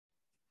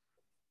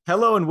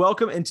Hello and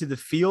welcome into the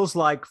Feels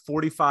Like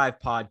 45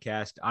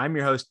 podcast. I'm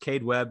your host,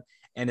 Cade Webb.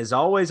 And as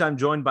always, I'm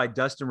joined by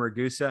Dustin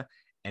Ragusa.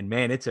 And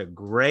man, it's a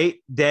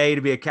great day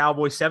to be a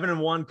Cowboy.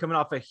 7-1, coming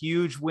off a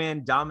huge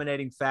win,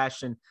 dominating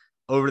fashion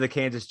over the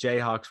Kansas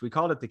Jayhawks. We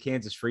called it the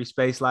Kansas Free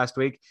Space last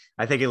week.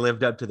 I think it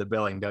lived up to the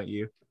billing, don't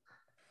you?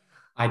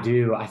 I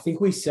do. I think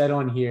we said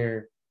on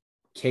here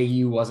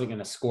KU wasn't going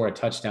to score a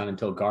touchdown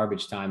until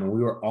garbage time, and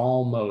we were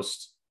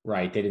almost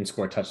right. They didn't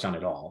score a touchdown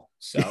at all.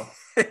 So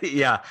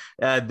yeah,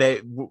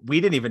 we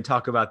didn't even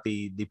talk about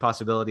the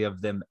possibility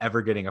of them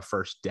ever getting a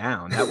first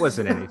down. That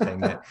wasn't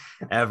anything that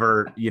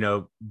ever,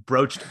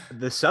 broached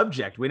the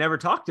subject. We never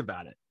talked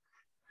about it.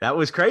 That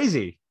was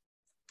crazy.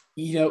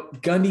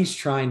 Gundy's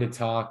trying to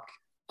talk.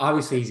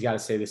 Obviously, he's got to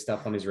say this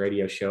stuff on his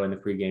radio show in the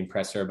pregame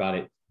presser about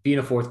it being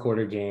a fourth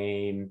quarter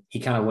game. He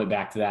kind of went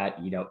back to that,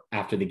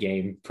 after the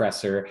game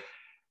presser,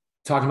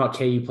 talking about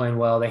KU playing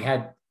well.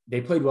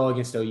 They played well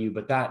against OU,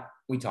 but that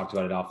we talked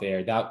about it off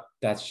air.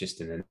 That's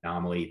just an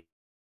anomaly.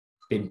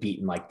 Been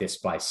beaten like this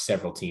by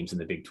several teams in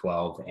the Big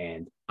 12,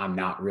 and I'm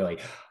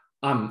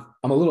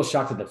a little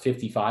shocked at the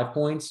 55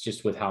 points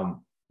just with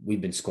how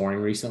we've been scoring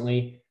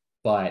recently,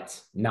 but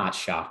not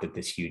shocked at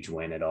this huge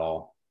win at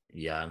all.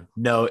 Yeah,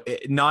 no,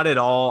 not at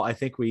all. I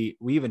think we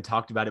even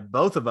talked about it.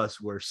 Both of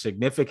us were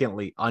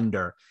significantly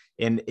under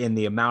in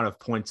the amount of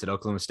points that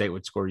Oklahoma State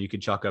would score. You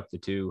could chalk up the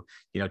two,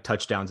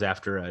 touchdowns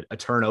after a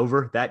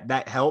turnover.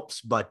 That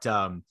helps. But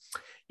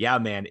yeah,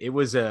 man, it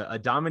was a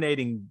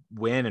dominating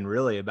win and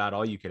really about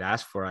all you could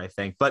ask for, I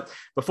think. But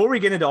before we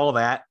get into all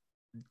that,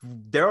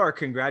 there are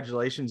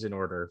congratulations in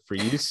order for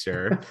you,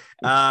 sir.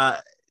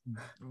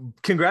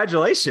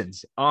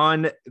 Congratulations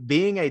on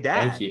being a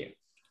dad.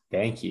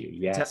 Thank you.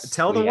 Yes.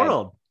 Tell the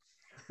world.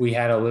 We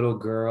had a little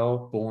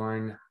girl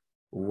born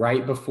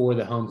right before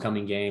the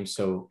homecoming game.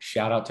 So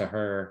shout out to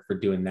her for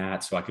doing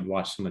that so I could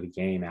watch some of the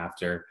game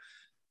after.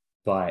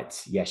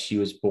 But yes, she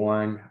was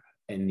born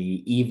in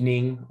the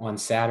evening on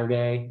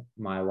Saturday.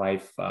 My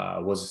wife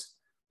was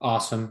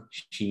awesome.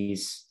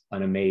 She's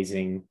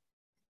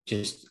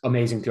just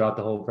amazing throughout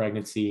the whole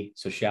pregnancy.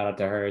 So shout out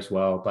to her as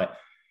well. But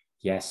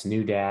yes,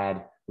 new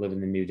dad, living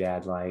the new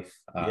dad life.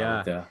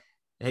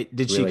 Hey,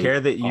 did she care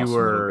that you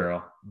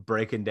were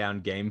breaking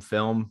down game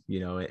film,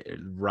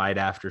 right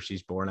after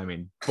she's born? I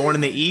mean, born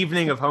in the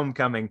evening of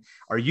homecoming.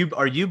 Are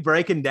you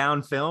breaking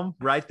down film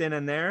right then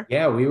and there?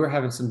 Yeah, we were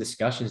having some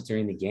discussions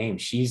during the game.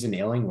 She's an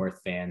Illingworth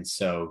fan,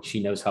 so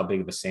she knows how big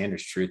of a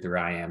Sanders truther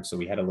I am. So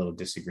we had a little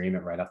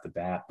disagreement right off the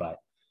bat, but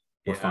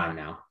we're fine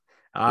now.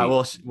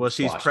 Well,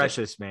 she's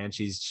precious, man.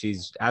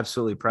 She's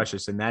absolutely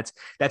precious. And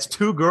that's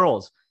two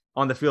girls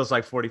on the Feels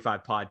Like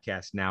 45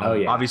 podcast now. Oh,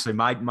 yeah. Obviously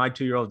my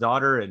 2-year-old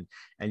daughter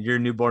and your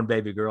newborn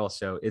baby girl.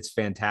 So it's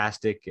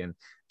fantastic. And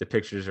the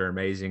pictures are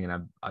amazing.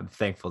 And I'm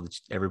thankful that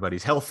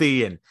everybody's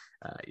healthy. And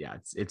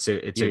it's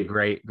a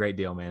great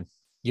deal, man.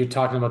 You're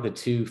talking about the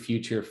two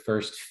future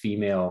first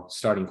female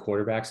starting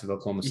quarterbacks of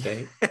Oklahoma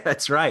State.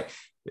 That's right.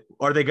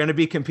 Are they going to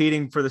be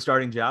competing for the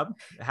starting job?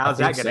 How's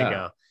that going to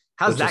go?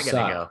 How's that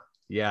going to go?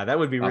 Yeah, that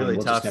would be really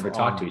tough. Just never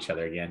talk to each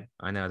other again.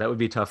 I know that would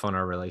be tough on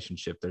our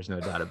relationship. There's no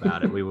doubt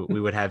about it. We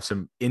would have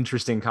some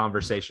interesting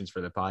conversations for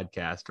the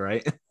podcast,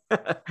 right?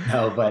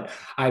 No, but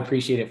I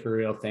appreciate it for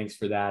real. Thanks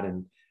for that,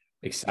 and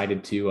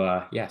excited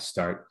to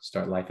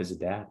start life as a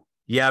dad.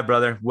 Yeah,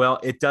 brother. Well,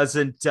 it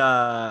doesn't.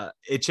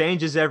 It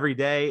changes every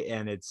day,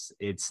 and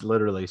it's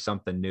literally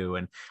something new.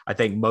 And I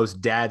think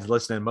most dads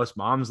listening, most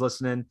moms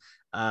listening,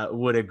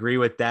 would agree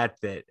with that.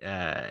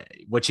 That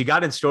what you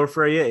got in store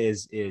for you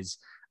is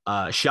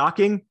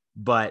shocking,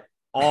 but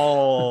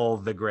all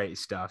the great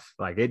stuff.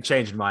 Like, it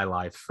changed my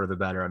life for the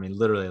better. I mean,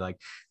 literally, like,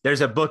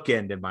 there's a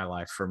bookend in my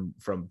life from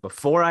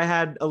before I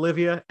had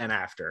Olivia and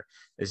after.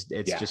 It's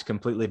just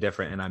completely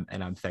different,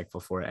 and I'm thankful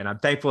for it. And I'm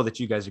thankful that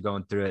you guys are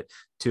going through it.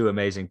 Two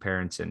amazing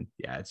parents, and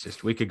it's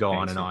just, we could go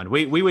on and on.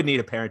 We would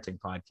need a parenting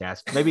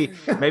podcast.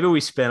 Maybe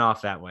we spin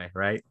off that way,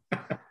 right?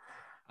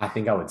 I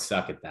think I would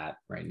suck at that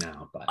right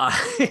now, but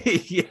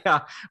yeah,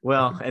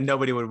 well, and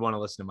nobody would want to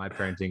listen to my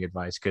parenting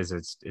advice because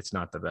it's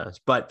not the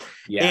best. But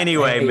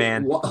anyway,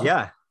 man,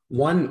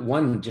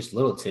 One just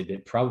little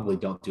tidbit: probably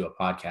don't do a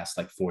podcast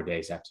like 4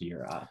 days after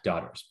your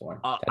daughter is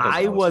born.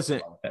 I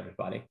wasn't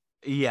everybody.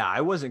 Yeah,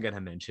 I wasn't going to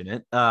mention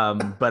it,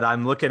 but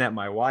I'm looking at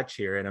my watch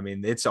here, and I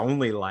mean, it's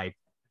only like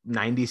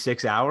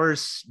 96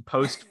 hours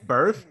post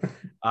birth.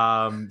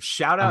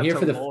 Shout out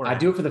to Lauren. I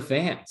do it for the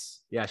fans.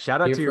 Yeah,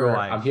 shout out to your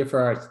wife. I'm here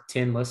for our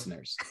 10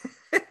 listeners.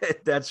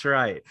 That's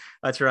right.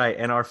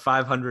 And our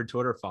 500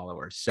 Twitter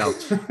followers. So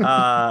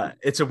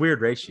it's a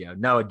weird ratio.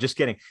 No, just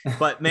kidding.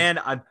 But man,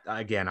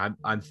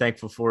 I'm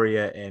thankful for you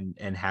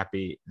and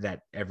happy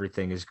that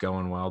everything is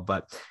going well.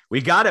 But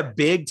we got a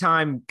big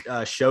time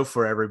show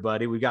for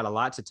everybody. We got a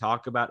lot to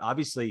talk about.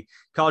 Obviously,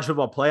 college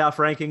football playoff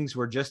rankings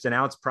were just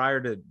announced prior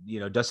to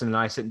Dustin and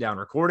I sitting down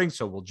recording.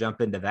 So we'll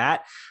jump into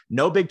that.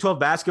 No Big 12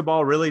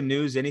 basketball really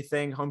news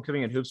anything.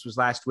 Homecoming and hoops was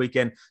last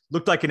weekend.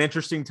 Looked like an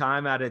interesting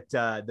time out at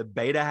the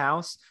Beta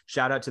House.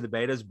 Shout out to the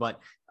Betas. But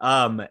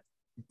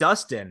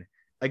Dustin,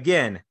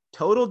 again,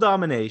 total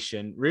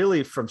domination,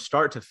 really from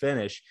start to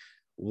finish.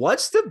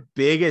 What's the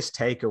biggest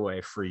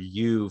takeaway for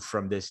you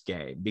from this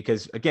game?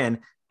 Because again,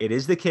 it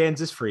is the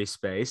Kansas free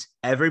space.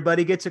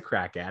 Everybody gets a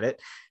crack at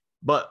it.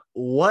 But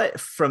what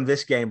from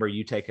this game are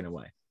you taking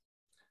away?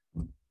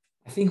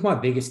 I think my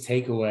biggest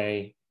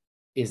takeaway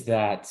is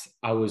that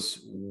I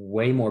was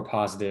way more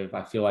positive,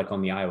 I feel like,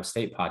 on the Iowa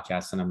State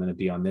podcast than I'm going to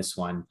be on this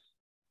one.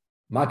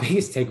 My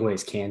biggest takeaway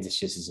is Kansas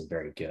just isn't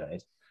very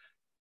good.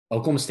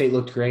 Oklahoma State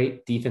looked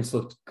great. Defense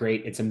looked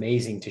great. It's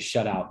amazing to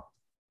shut out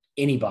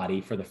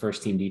anybody for the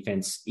first team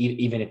defense,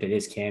 even if it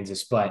is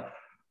Kansas. But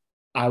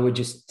I would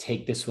just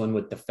take this one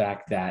with the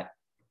fact that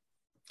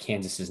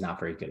Kansas is not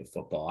very good at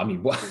football. I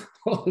mean, what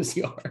was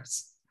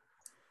yours?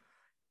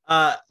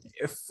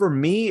 For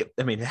me,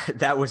 I mean,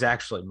 that was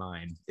actually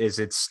mine.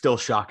 It's still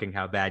shocking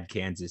how bad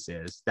Kansas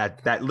is.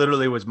 That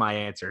literally was my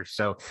answer.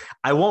 So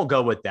I won't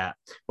go with that.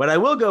 What I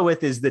will go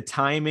with is the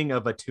timing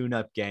of a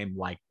tune-up game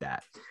like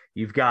that.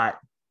 You've got,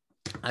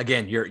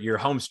 again, your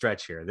home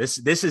stretch here. This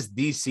is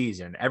the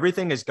season.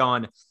 Everything has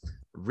gone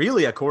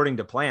really according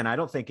to plan. I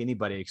don't think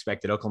anybody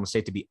expected Oklahoma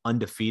State to be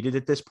undefeated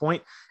at this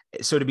point.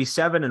 So to be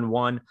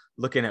 7-1,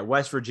 looking at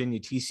West Virginia,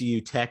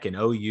 TCU, Tech, and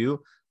OU,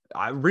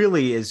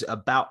 really is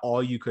about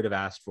all you could have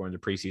asked for in the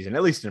preseason,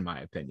 at least in my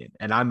opinion.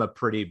 And I'm a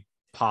pretty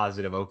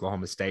positive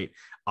Oklahoma State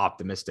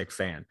optimistic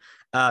fan.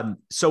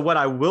 So what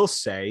I will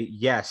say,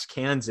 yes,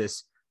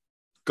 Kansas,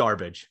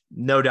 garbage,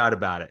 no doubt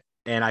about it.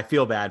 And I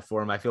feel bad for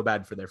them. I feel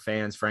bad for their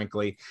fans,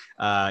 frankly.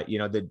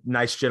 The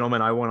nice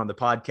gentleman I went on the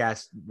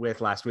podcast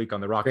with last week on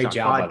the Rock Chalk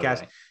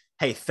podcast.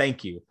 Hey,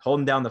 thank you.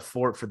 Holding down the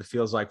fort for the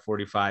Feels Like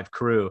 45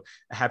 crew.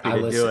 Happy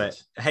to do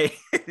it. Hey,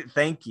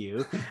 thank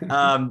you.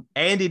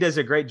 Andy does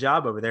a great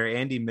job over there.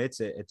 Andy Mitz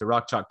at the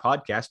Rock Chalk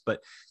podcast. But,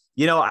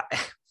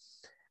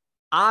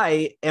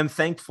 I am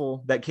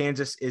thankful that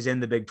Kansas is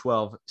in the Big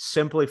 12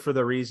 simply for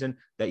the reason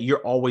that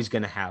you're always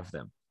going to have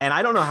them. And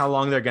I don't know how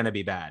long they're going to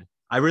be bad.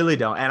 I really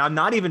don't. And I'm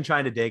not even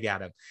trying to dig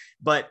at him.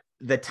 But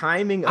the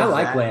timing of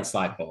Lance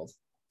Leipold.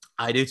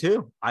 I do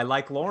too. I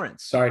like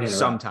Lawrence. Sorry to interrupt.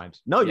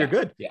 Sometimes. No, you're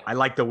good. Yeah. I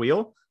like the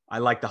Wheel. I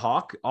like the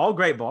Hawk. All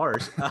great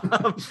bars.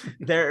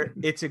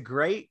 It's a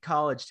great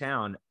college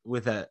town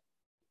with a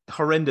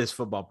horrendous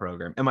football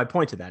program. And my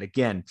point to that,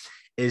 again,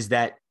 is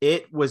that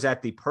it was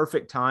at the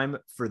perfect time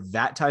for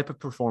that type of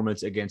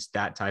performance against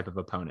that type of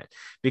opponent.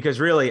 Because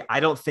really,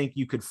 I don't think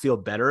you could feel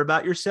better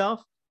about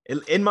yourself,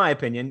 in my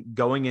opinion,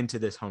 going into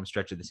this home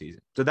stretch of the season.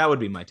 So that would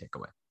be my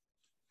takeaway.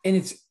 And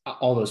it's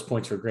all those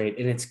points were great.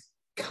 And it's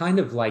kind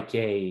of like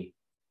you're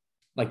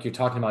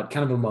talking about,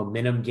 kind of a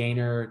momentum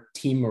gainer,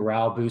 team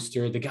morale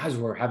booster. The guys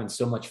were having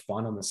so much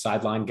fun on the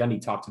sideline. Gundy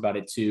talked about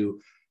it too,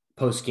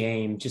 post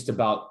game, just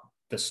about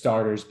the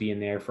starters being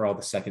there for all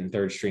the second and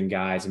third string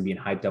guys and being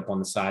hyped up on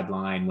the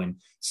sideline when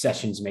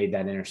Sessions made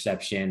that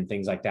interception.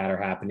 Things like that are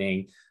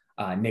happening.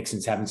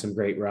 Nixon's having some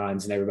great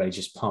runs and everybody's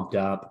just pumped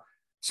up.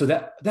 So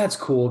that's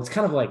cool. It's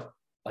kind of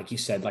like you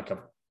said, like a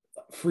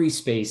free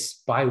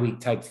space bye week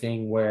type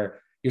thing where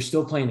you're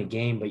still playing a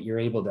game, but you're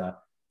able to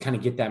kind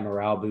of get that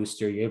morale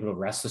booster. You're able to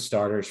rest the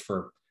starters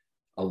for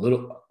a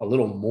little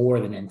more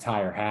than an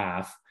entire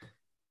half.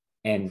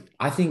 And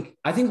I think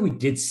we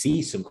did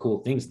see some cool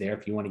things there.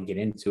 If you want to get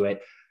into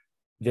it,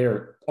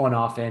 they're on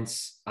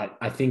offense.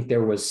 I think they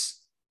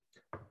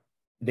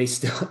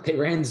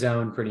ran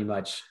zone pretty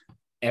much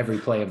every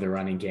play of the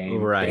running game.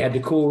 Right. They had the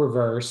cool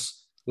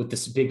reverse with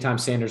this big time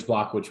Sanders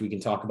block, which we can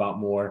talk about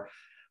more,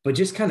 but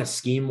just kind of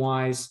scheme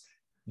wise,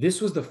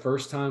 this was the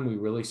first time we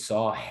really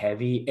saw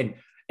heavy, and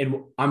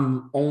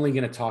I'm only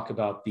going to talk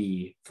about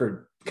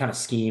for kind of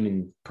scheme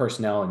and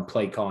personnel and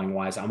play calling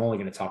wise, I'm only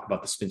going to talk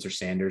about the Spencer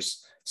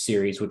Sanders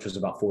series, which was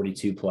about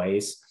 42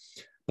 plays.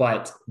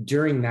 But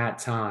during that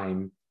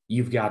time,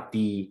 you've got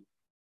the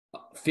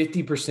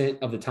 50%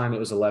 of the time it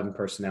was 11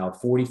 personnel,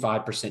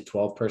 45%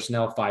 12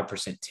 personnel,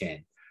 5%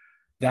 10.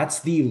 That's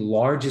the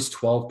largest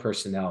 12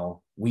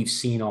 personnel we've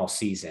seen all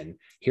season.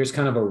 Here's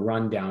kind of a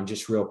rundown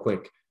just real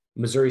quick.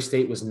 Missouri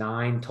State was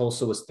 9,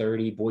 Tulsa was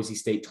 30, Boise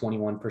State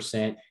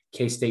 21%,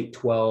 K-State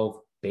 12,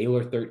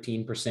 Baylor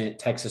 13%,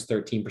 Texas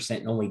 13%,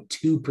 and only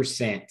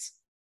 2%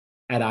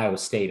 at Iowa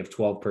State of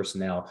 12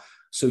 personnel.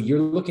 So you're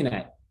looking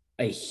at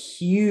a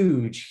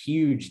huge,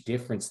 huge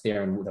difference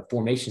there in the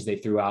formations they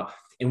threw out.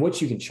 And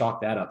what you can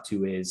chalk that up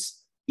to is,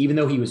 even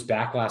though he was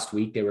back last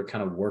week, they were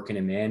kind of working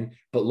him in,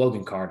 but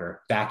Logan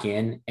Carter back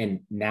in, and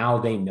now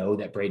they know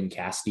that Braden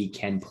Cassidy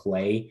can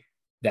play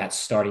that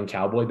starting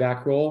Cowboy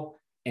back role,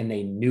 and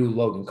they knew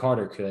Logan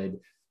Carter could.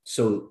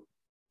 So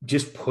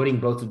just putting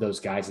both of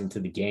those guys into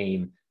the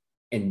game,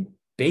 and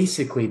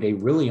basically they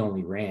really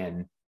only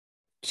ran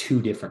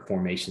 2 different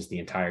formations the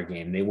entire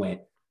game. They went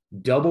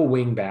double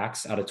wing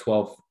backs out of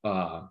 12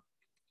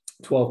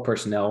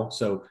 personnel.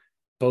 So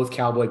both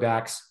Cowboy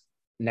backs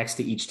next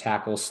to each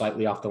tackle,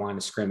 slightly off the line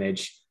of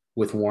scrimmage,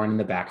 with Warren in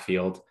the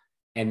backfield.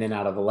 And then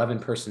out of 11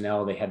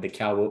 personnel, they had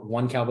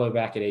one Cowboy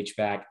back at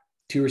H-back,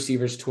 2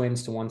 receivers,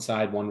 twins to one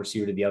side, 1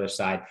 receiver to the other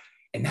side.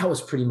 And that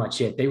was pretty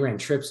much it. They ran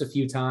trips a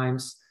few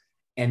times,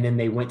 and then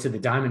they went to the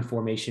diamond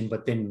formation,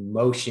 but then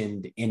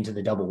motioned into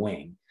the double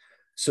wing.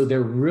 So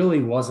there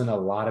really wasn't a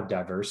lot of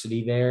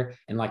diversity there.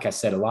 And like I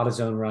said, a lot of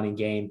zone running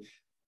game.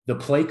 The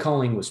play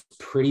calling was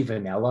pretty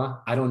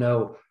vanilla. I don't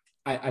know.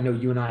 I know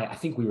you and I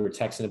think we were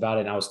texting about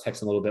it, and I was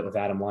texting a little bit with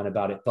Adam One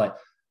about it, but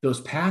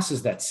those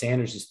passes that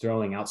Sanders is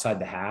throwing outside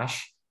the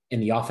hash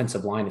and the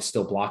offensive line is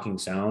still blocking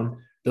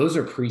zone, those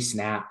are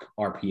pre-snap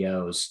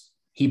RPOs.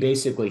 He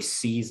basically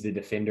sees the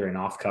defender in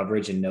off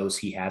coverage and knows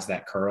he has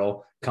that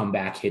curl, come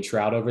back, hitch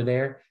route over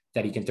there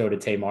that he can throw to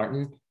Tay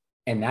Martin.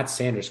 And that's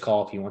Sanders'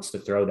 call if he wants to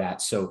throw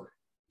that. So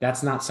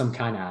that's not some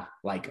kind of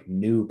like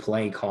new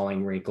play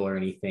calling wrinkle or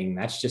anything.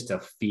 That's just a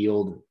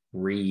field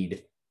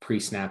read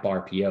pre-snap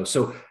RPO.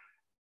 So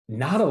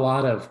not a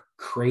lot of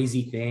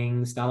crazy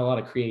things, not a lot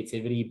of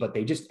creativity, but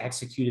they just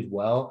executed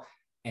well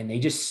and they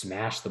just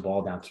smashed the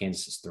ball down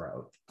Kansas's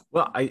throat.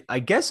 Well, I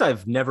guess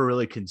I've never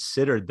really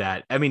considered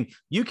that. I mean,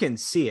 you can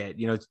see it,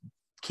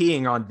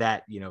 keying on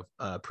that,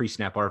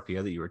 pre-snap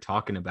RPO that you were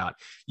talking about.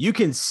 You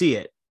can see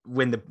it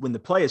when the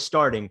play is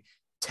starting.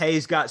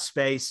 Tay's got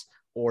space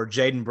or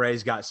Jaden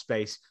Bray's got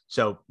space,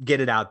 so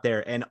get it out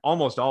there. And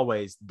almost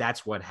always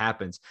that's what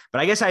happens.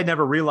 But I guess I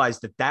never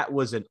realized that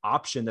was an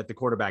option that the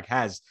quarterback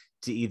has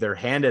to either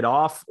hand it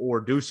off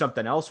or do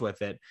something else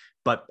with it.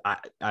 But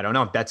I don't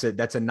know. That's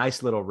a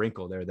nice little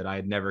wrinkle there that I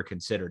had never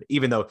considered,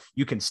 even though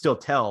you can still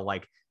tell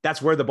like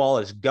that's where the ball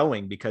is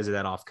going because of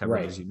that off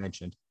coverage, as you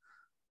mentioned.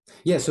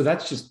 Yeah. So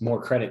that's just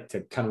more credit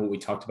to kind of what we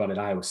talked about at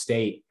Iowa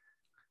State.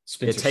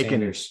 Spencer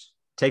Sanders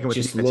taking what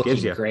just defense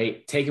gives you.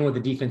 Great. Taking what the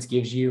defense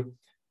gives you.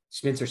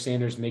 Spencer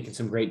Sanders making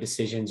some great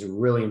decisions,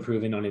 really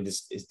improving on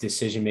his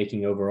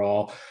decision-making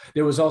overall.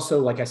 There was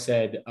also, like I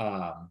said,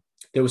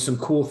 there was some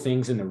cool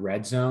things in the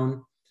red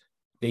zone.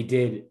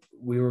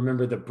 We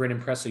remember the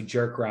Brennan Presley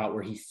jerk route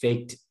where he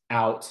faked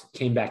out,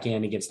 came back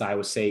in against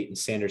Iowa State, and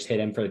Sanders hit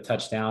him for the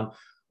touchdown.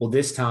 Well,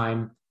 this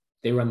time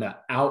they run the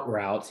out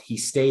route. He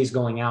stays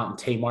going out, and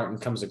Tay Martin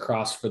comes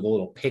across for the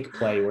little pick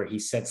play where he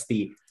sets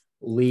the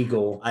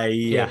legal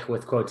pick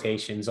with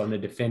quotations on the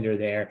defender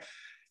there,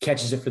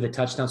 catches it for the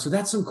touchdown. So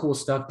that's some cool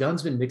stuff.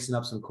 Dunn's been mixing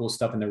up some cool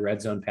stuff in the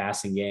red zone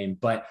passing game.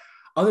 But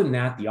other than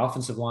that, the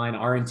offensive line,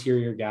 our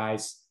interior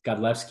guys,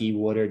 Godlewski,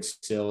 Woodard,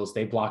 Sills,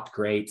 they blocked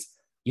great.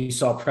 You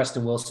saw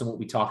Preston Wilson, what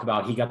we talk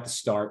about. He got the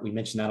start. We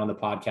mentioned that on the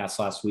podcast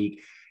last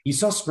week. You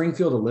saw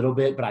Springfield a little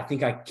bit, but I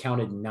think I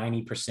counted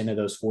 90% of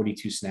those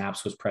 42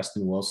 snaps was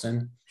Preston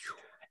Wilson.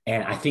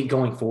 And I think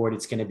going forward,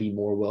 it's going to be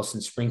more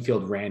Wilson.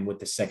 Springfield ran with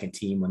the second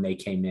team when they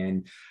came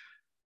in.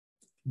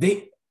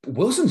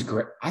 Wilson's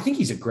great. I think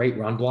he's a great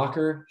run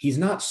blocker. He's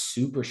not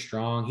super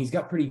strong. He's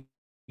got pretty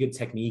good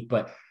technique,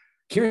 but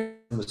Kieran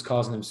was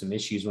causing him some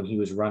issues when he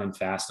was running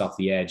fast off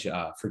the edge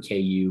for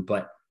KU.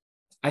 But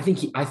I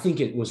think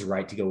it was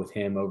right to go with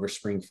him over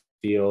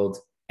Springfield.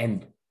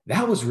 And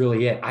that was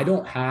really it. I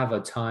don't have a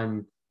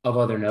ton of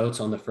other notes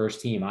on the first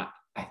team. I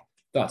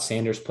thought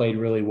Sanders played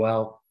really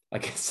well.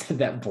 Like I said,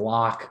 that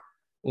block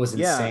was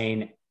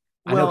insane.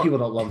 I know people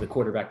don't love the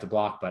quarterback to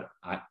block, but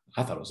I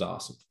thought it was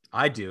awesome.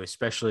 I do,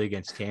 especially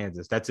against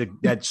Kansas.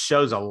 That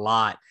shows a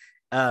lot.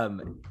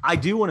 I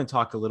do want to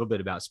talk a little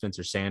bit about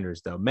Spencer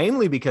Sanders, though,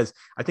 mainly because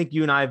I think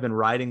you and I have been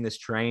riding this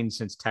train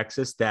since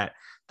Texas that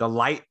the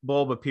light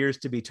bulb appears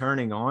to be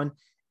turning on.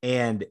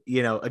 And,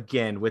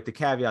 again, with the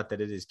caveat that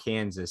it is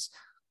Kansas,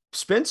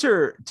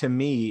 Spencer, to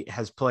me,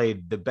 has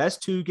played the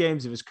best 2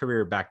 games of his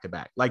career back to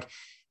back. Like,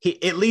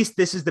 at least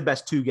this is the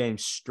best 2-game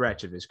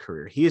stretch of his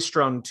career. He has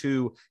strung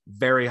 2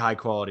 very high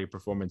quality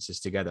performances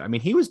together. I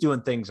mean, he was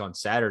doing things on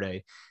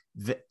Saturday,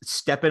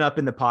 stepping up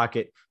in the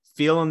pocket,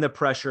 feeling the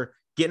pressure,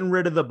 getting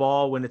rid of the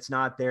ball when it's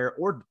not there.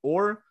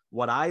 Or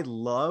what I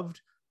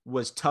loved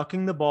was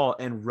tucking the ball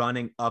and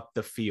running up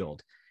the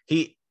field.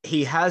 He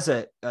has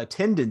a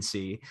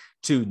tendency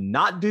to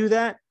not do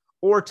that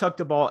or tuck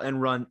the ball and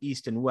run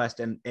east and west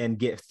and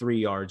get 3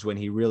 yards when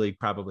he really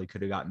probably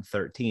could have gotten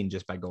 13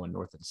 just by going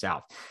north and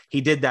south.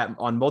 He did that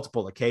on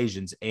multiple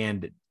occasions.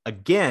 And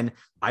again,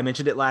 I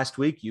mentioned it last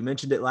week. You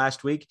mentioned it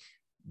last week.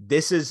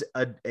 This is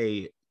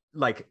a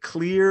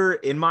clear,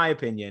 in my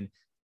opinion,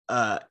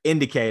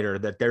 indicator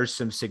that there's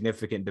some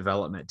significant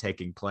development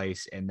taking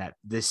place and that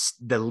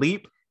the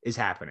leap is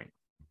happening.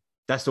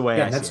 That's the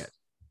way I see it.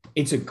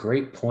 It's a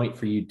great point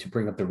for you to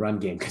bring up the run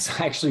game, because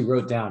I actually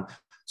wrote down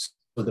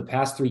so the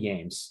past 3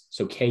 games.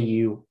 So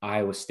KU,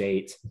 Iowa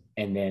State,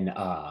 and then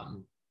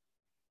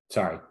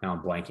sorry, now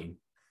I'm blanking.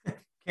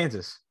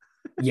 Kansas.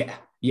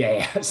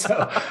 Yeah.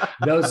 So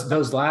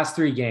those last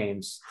 3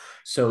 games.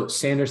 So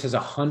Sanders has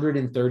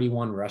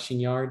 131 rushing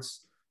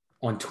yards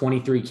on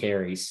 23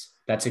 carries.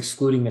 That's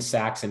excluding the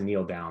sacks and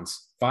kneel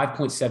downs,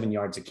 5.7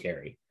 yards a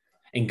carry.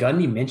 And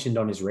Gundy mentioned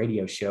on his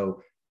radio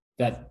show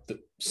that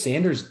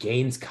Sanders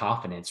gains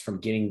confidence from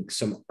getting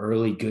some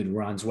early good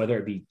runs, whether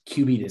it be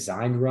QB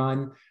designed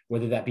run,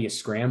 whether that be a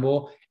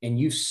scramble. And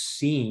you've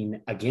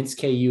seen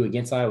against KU,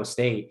 against Iowa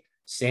State,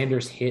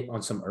 Sanders hit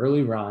on some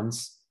early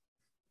runs.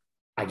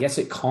 I guess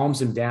it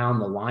calms him down.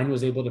 The line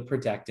was able to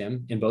protect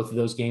him in both of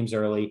those games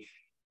early.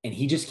 And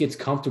he just gets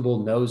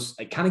comfortable, knows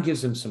it kind of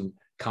gives him some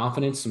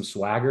confidence, some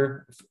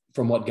swagger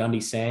from what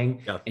Gundy's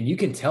saying. Yeah. And you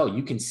can tell,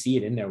 you can see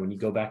it in there when you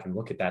go back and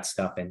look at that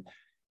stuff. And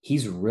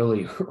he's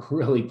really,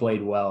 really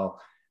played well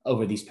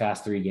over these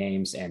past 3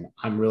 games. And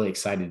I'm really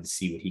excited to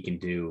see what he can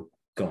do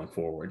going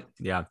forward.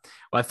 Yeah.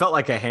 Well, I felt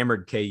like I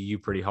hammered KU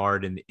pretty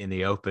hard in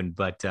the open,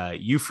 but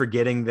you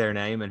forgetting their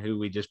name and who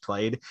we just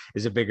played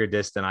is a bigger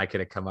diss than I could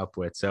have come up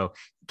with. So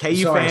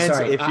KU fans,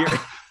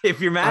 if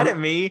you're mad at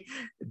me,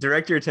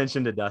 direct your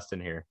attention to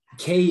Dustin here.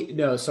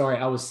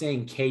 I was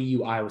saying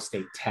KU Iowa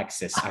State,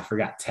 Texas. I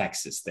forgot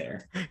Texas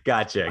there.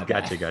 Gotcha.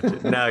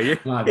 No,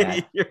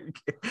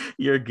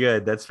 you're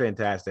good. That's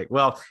fantastic.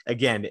 Well,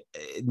 again,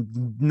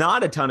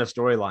 not a ton of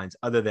storylines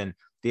other than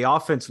the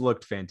offense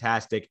looked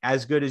fantastic,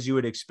 as good as you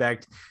would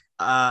expect.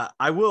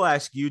 I will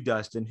ask you,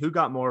 Dustin, who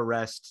got more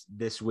rest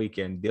this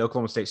weekend, the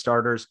Oklahoma State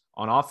starters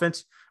on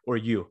offense or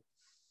you?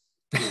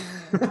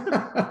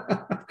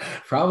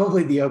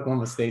 Probably the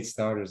Oklahoma State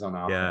starters on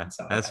offense.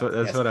 Yeah, that's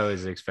what I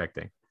was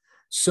expecting.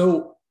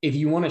 So if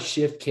you want to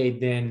shift,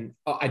 Cade, then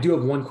I do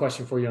have one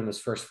question for you on those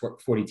first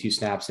 42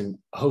 snaps, and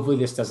hopefully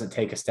this doesn't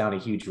take us down a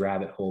huge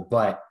rabbit hole,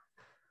 but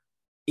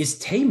is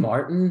Tay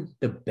Martin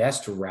the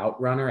best route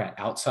runner at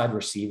outside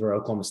receiver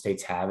Oklahoma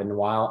State's had in a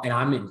while? And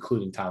I'm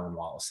including Tylan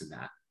Wallace in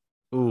that.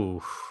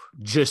 Ooh,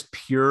 just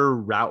pure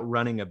route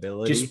running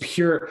ability. Just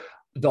pure,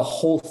 the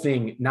whole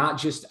thing, not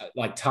just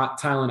like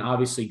Tylan,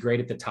 obviously great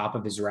at the top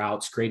of his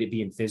routes, great at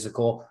being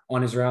physical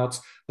on his routes,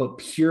 but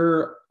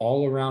pure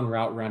all around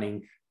route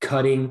running,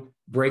 cutting,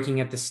 breaking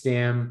at the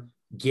stem,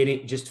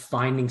 just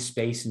finding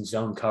space and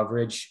zone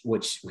coverage,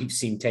 which we've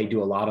seen Tay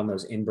do a lot on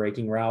those in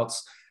breaking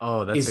routes.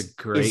 Oh, that's a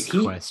great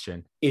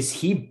question. Is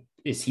he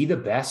the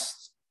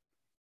best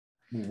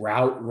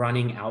route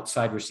running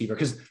outside receiver?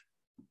 Because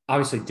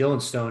obviously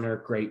Dylan Stoner,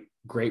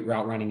 great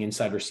route running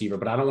inside receiver,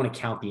 but I don't want to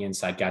count the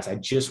inside guys. I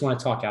just want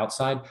to talk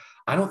outside.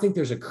 I don't think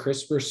there's a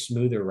crisper,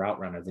 smoother route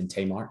runner than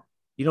Tay Martin.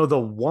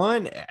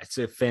 It's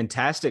a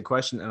fantastic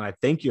question, and I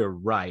think you're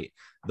right.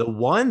 The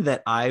one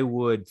that I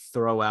would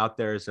throw out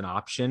there as an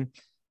option,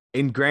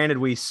 and granted,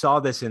 we saw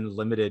this in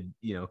limited,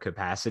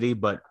 capacity,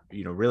 but,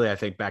 really, I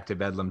think back to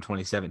Bedlam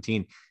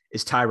 2017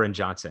 is Tyron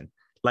Johnson.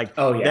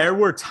 There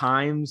were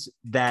times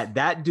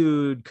that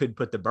dude could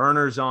put the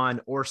burners on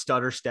or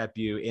stutter step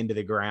you into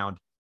the ground.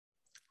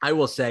 I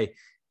will say,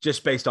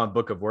 just based on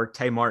book of work,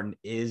 Tay Martin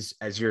is,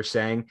 as you're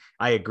saying,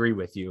 I agree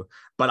with you,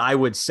 but I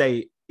would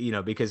say,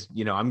 because,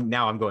 I'm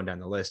going down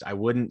the list. I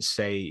wouldn't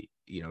say,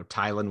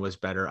 Tylan was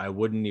better. I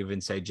wouldn't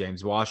even say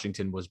James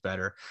Washington was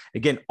better.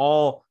 Again,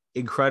 all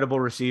incredible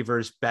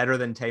receivers, better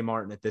than Tay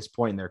Martin at this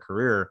point in their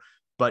career,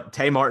 but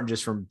Tay Martin,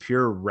 just from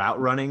pure route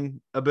running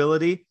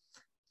ability,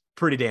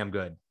 pretty damn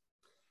good.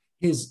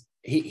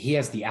 He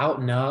has the out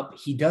and up.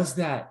 He does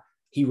that.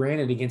 He ran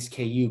it against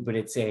KU, but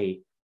it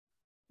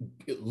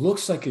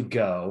looks like a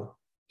go.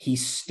 He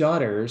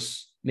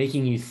stutters,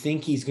 making you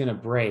think he's going to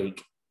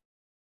break,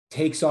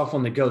 takes off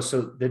on the go.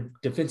 So the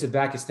defensive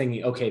back is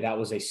thinking, okay, that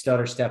was a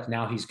stutter step.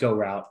 Now he's go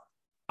route.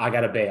 I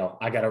got to bail.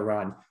 I got to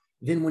run.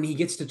 Then when he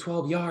gets to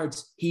 12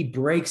 yards, he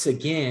breaks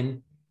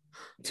again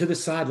to the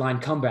sideline,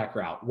 comeback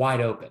route,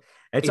 wide open.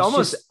 It's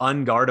almost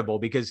unguardable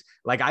because,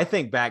 I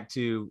think back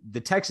to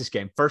the Texas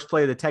game, first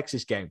play of the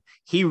Texas game,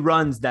 he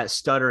runs that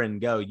stutter and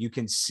go. You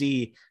can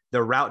see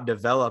the route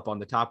develop on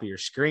the top of your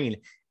screen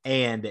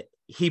and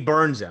he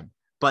burns him.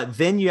 But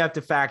then you have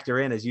to factor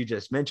in, as you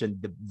just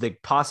mentioned, the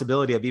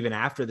possibility of even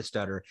after the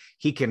stutter,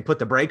 he can put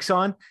the brakes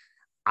on.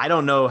 I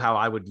don't know how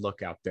I would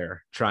look out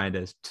there trying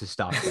to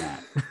stop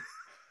that.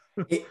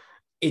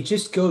 It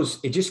just goes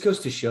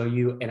to show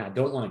you, and I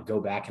don't want to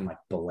go back and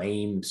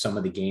blame some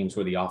of the games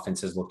where the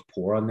offense has looked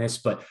poor on this,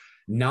 but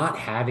not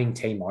having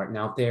Tay Martin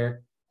out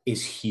there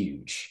is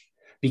huge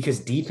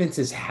because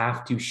defenses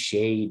have to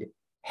shade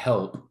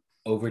help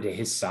over to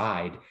his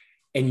side.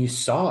 And you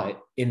saw it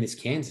in this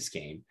Kansas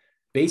game.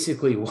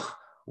 Basically,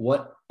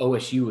 what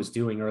OSU was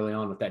doing early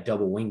on with that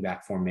double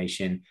wingback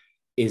formation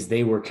is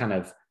they were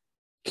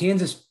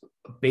Kansas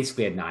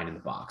basically had 9 in the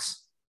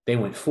box. They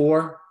went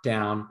 4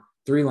 down,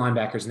 3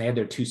 linebackers, and they had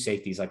their 2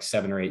 safeties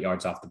 7 or 8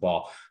 yards off the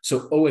ball.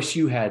 So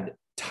OSU had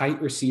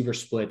tight receiver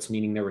splits,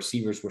 meaning their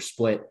receivers were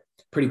split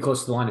pretty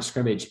close to the line of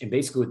scrimmage. And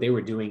basically what they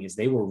were doing is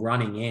they were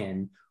running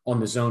in on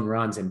the zone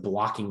runs and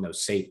blocking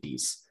those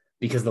safeties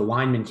because the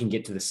linemen can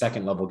get to the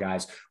second level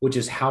guys, which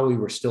is how we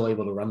were still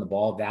able to run the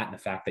ball. That and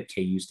the fact that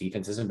KU's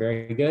defense isn't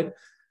very good.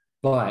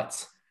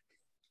 But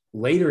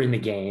later in the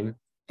game,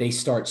 they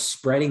start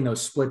spreading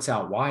those splits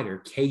out wider.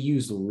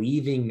 KU's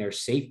leaving their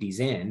safeties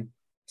in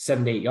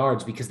 7 to 8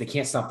 yards because they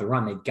can't stop the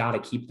run. They've got to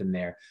keep them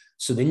there.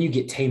 So then you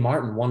get Tay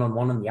Martin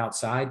one-on-one on the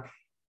outside,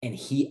 and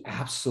he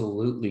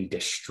absolutely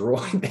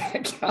destroyed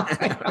that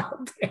guy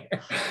out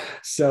there.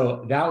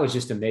 So that was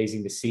just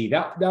amazing to see.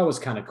 That was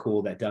kind of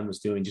cool that Dunn was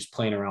doing, just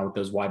playing around with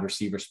those wide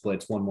receiver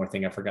splits. One more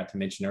thing I forgot to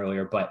mention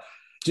earlier, but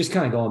just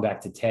kind of going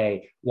back to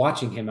Tay,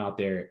 watching him out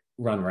there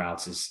run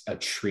routes is a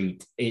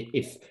treat.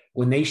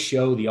 When they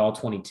show the all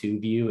 22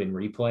 view in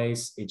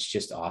replays, it's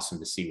just awesome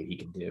to see what he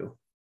can do.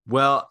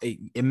 Well,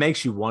 it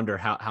makes you wonder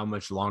how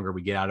much longer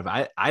we get out of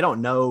it. I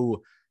don't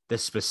know the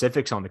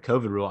specifics on the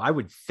COVID rule. I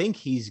would think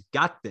he's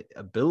got the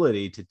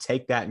ability to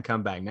take that and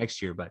come back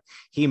next year, but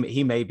he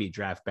may be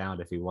draft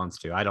bound if he wants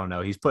to. I don't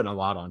know. He's putting a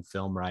lot on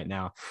film right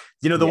now.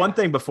 The one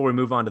thing before we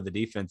move on to the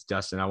defense,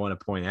 Dustin, I want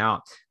to point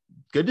out,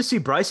 good to see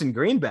Bryson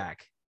Green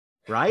back,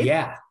 right?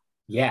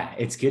 Yeah,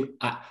 it's good.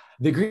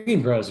 The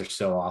Green Bros are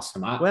so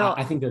awesome.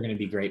 I think they're going to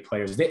be great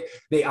players.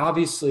 They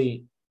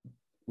obviously,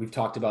 we've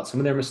talked about some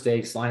of their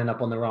mistakes, lining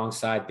up on the wrong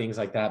side, things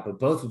like that. But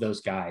both of those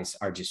guys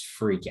are just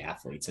freak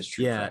athletes as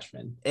true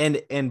freshmen.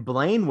 And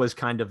Blaine was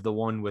kind of the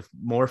one with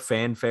more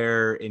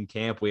fanfare in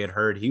camp. We had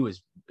heard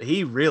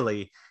he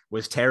really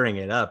was tearing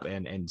it up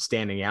and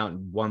standing out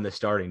and won the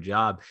starting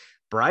job.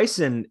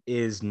 Bryson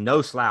is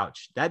no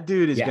slouch. That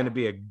dude is going to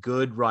be a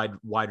good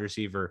wide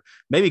receiver,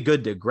 maybe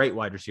good to great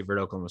wide receiver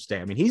at Oklahoma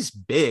State. I mean, he's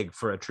big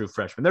for a true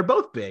freshman. They're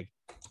both big.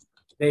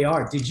 They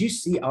are. Did you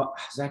see? I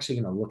was actually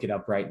going to look it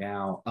up right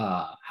now.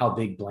 How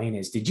big Blaine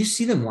is? Did you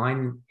see them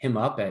line him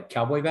up at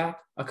Cowboy back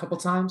a couple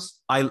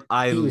times? I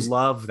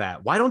love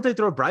that. Why don't they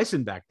throw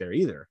Bryson back there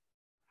either?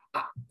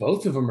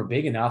 Both of them are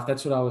big enough.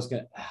 That's what I was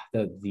going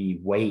to. The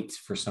weight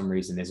for some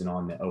reason isn't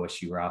on the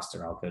OSU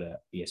roster. I'll go to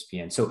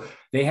ESPN. So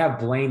they have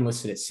Blaine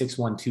listed at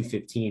 6'1",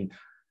 215.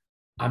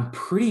 I'm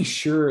pretty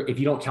sure if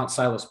you don't count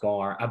Silas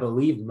Barr, I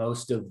believe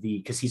most of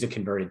because he's a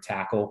converted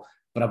tackle.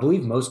 But I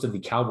believe most of the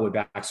Cowboy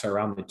backs are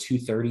around the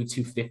 230,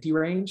 250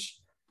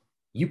 range.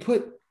 You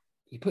put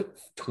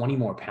 20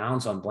 more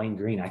pounds on Blaine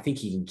Green, I think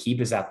he can keep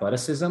his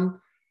athleticism.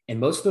 And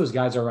most of those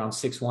guys are around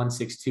 6'1",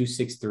 6'2",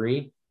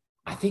 6'3".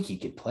 I think he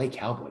could play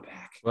Cowboy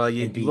back. Well,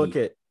 you look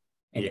at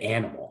an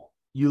animal.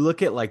 You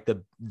look at like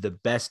the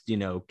best,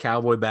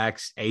 Cowboy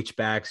backs, H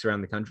backs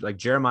around the country, like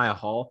Jeremiah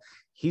Hall.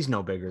 He's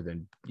no bigger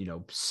than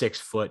 6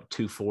 foot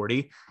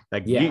 240.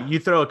 Like you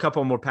throw a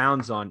couple more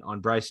pounds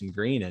on Bryson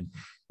Green, and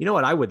you know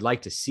what I would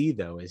like to see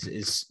though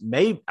is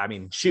maybe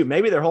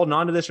they're holding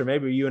on to this, or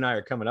maybe you and I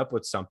are coming up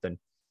with something.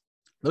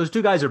 Those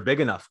two guys are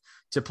big enough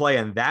to play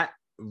in that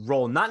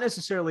role, not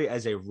necessarily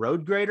as a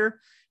road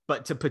grader,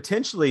 but to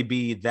potentially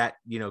be that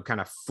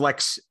kind of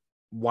flex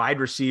wide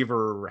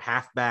receiver or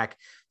halfback,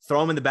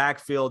 throw them in the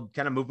backfield,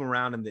 kind of move them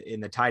around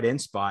in the tight end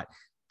spot,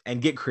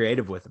 and get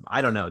creative with them.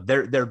 I don't know.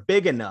 They're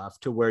big enough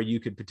to where you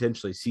could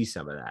potentially see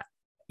some of that.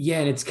 Yeah,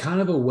 and it's kind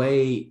of a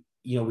way,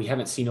 we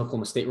haven't seen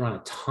Oklahoma State run a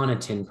ton of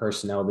 10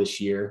 personnel this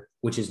year,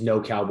 which is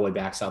no Cowboy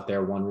backs out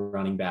there, one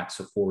running back,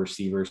 so 4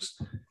 receivers.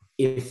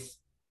 If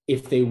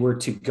they were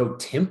to go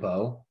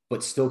tempo,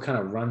 but still kind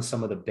of run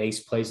some of the base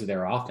plays of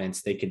their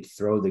offense, they could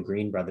throw the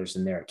Green brothers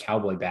in there at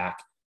Cowboy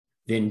back,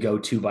 then go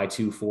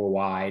 2x2, 4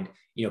 wide,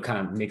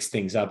 kind of mix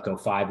things up, go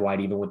 5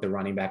 wide, even with the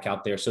running back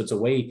out there. So it's a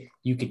way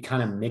you could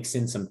kind of mix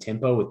in some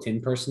tempo with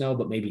 10 personnel,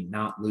 but maybe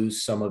not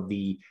lose some of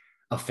the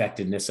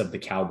effectiveness of the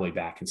Cowboy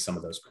back in some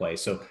of those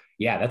plays. So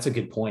yeah, that's a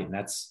good point. And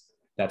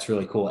that's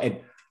really cool. And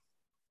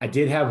I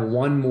did have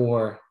one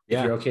more,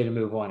 if you're okay to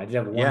move on. I did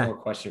have one more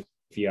question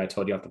for you. I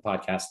told you off the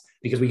podcast,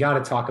 because we got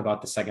to talk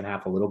about the second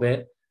half a little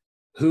bit.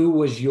 I'm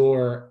going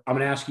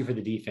to ask you for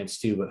the defense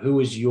too, but who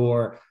was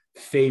your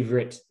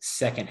favorite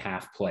second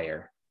half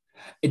player?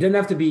 It doesn't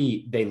have to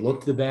be they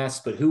looked the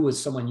best, but who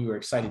was someone you were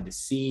excited to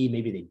see?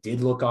 Maybe they did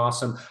look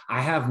awesome.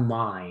 I have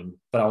mine,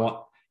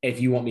 but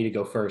if you want me to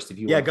go first,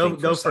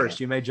 go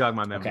first. You may jog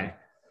my memory. Okay.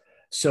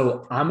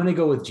 So I'm going to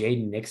go with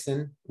Jaden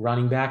Nixon,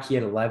 running back. He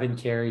had 11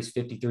 carries,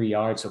 53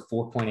 yards, so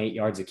 4.8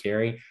 yards a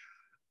carry.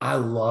 I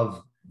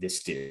love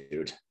this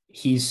dude.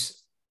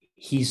 He's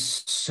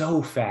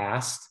so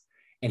fast,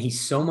 and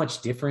he's so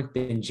much different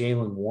than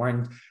Jaylen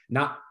Warren.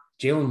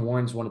 Jaylen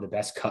Warren's one of the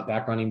best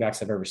cutback running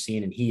backs I've ever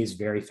seen, and he is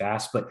very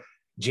fast, but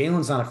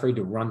Jalen's not afraid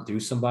to run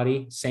through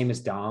somebody. Same as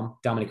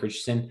Dominic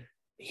Richardson.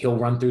 He'll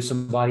run through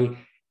somebody.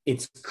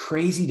 It's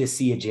crazy to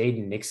see a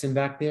Jaden Nixon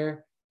back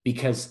there,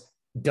 because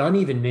Dunn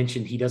even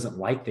mentioned he doesn't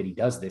like that he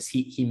does this.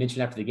 He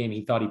mentioned after the game,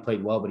 he thought he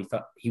played well,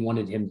 but he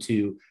wanted him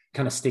to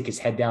kind of stick his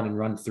head down and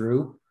run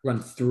through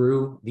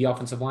the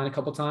offensive line a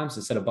couple times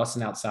instead of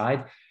busting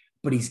outside.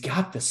 But he's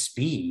got the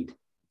speed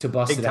to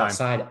bust it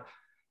outside.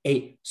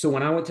 So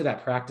when I went to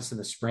that practice in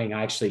the spring,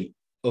 I actually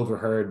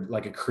overheard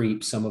like a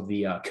creep, some of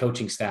the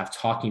coaching staff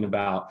talking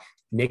about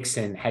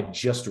Nixon had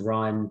just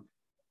run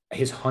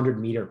his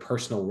 100-meter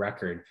personal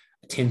record,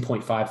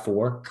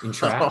 10.54 in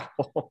track.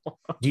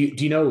 Do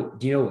you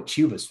know what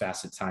Cuba's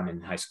fastest time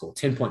in high school?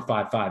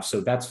 10.55.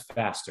 So that's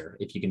faster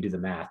if you can do the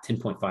math.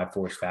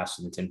 10.54 is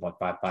faster than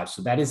 10.55.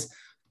 So that is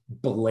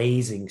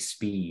blazing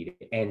speed.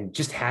 And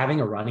just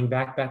having a running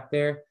back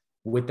there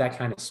with that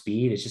kind of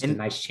speed is just a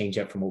nice change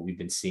up from what we've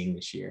been seeing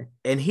this year.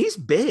 And he's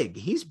big.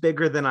 He's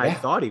bigger than I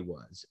thought he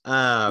was.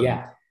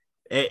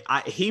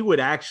 He would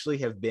actually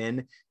have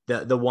been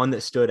the one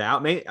that stood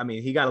out. I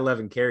mean, he got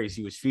 11 carries.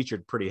 He was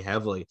featured pretty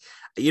heavily.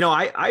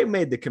 I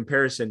made the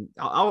comparison.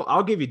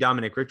 I'll give you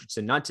Dominic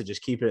Richardson, not to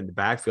just keep it in the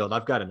backfield.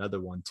 I've got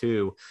another one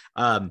too.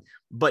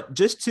 But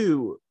just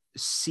to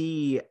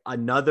see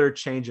another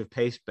change of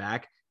pace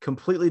back,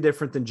 completely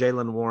different than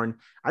Jaylen Warren.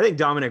 I think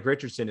Dominic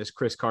Richardson is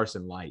Chris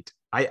Carson light.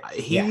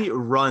 He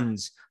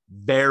runs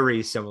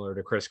very similar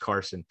to Chris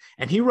Carson,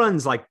 and he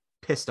runs like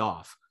pissed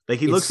off. Like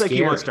he looks like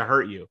he wants to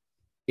hurt you.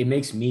 it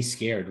makes me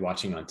scared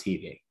watching on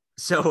TV.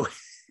 So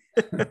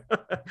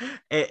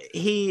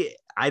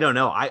I don't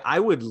know. I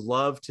would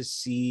love to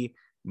see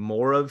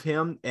more of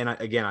him. And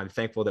again, I'm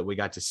thankful that we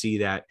got to see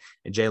that,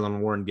 and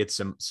Jaylen Warren gets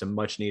some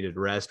much needed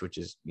rest, which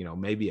is,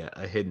 maybe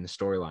a hidden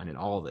storyline in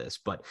all this.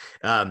 But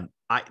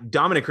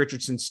Dominic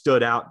Richardson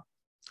stood out.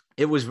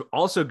 It was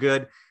also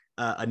good.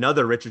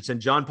 Another Richardson,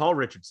 John Paul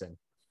Richardson.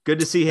 Good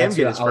to see him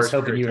get his first. I was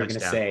hoping you were going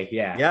to say,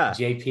 yeah.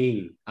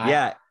 JP.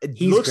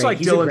 It looks like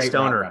Dylan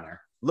Stoner.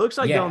 Looks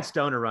like Dylan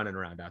Stoner running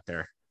around out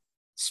there.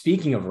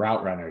 Speaking of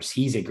route runners,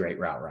 he's a great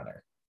route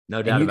runner.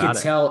 No doubt about it. You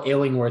could tell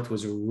Illingworth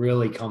was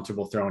really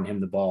comfortable throwing him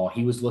the ball.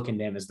 He was looking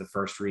to him as the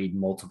first read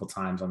multiple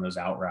times on those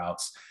out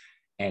routes.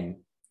 And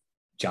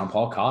John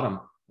Paul caught him,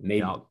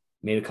 made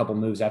a couple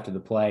moves after the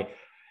play.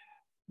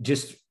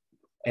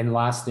 And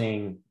last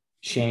thing,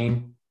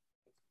 Shane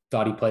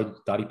thought he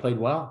played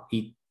well.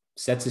 He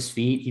sets his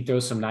feet. He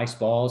throws some nice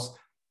balls.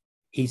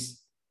 He's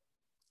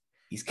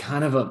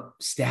kind of a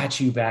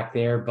statue back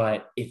there,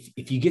 but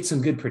if you get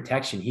some good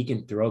protection, he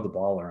can throw the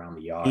ball around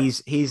the yard.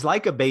 He's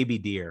like a baby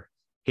deer.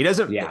 He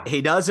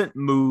doesn't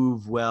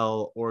move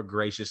well or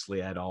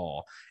graciously at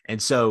all.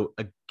 And so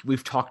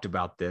we've talked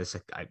about this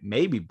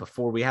maybe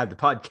before we had the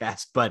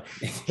podcast, but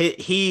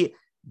he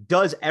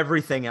does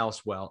everything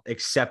else well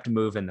except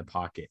move in the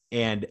pocket.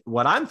 And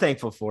what I'm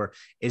thankful for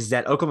is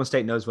that Oklahoma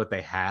State knows what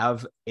they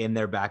have in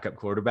their backup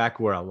quarterback,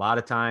 where a lot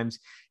of times,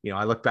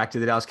 I look back to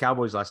the Dallas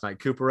Cowboys last night.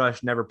 Cooper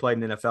Rush never played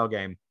an NFL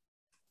game.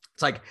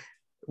 It's like,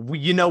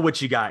 you know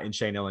what you got in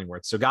Shane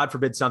Illingworth. So God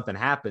forbid something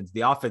happens,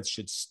 the offense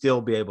should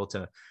still be able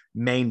to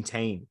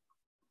maintain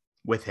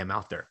with him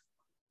out there.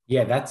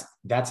 Yeah,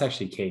 that's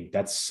actually, Cade,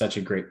 that's such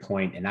a great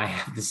point. And I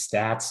have the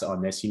stats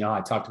on this.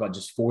 I talked about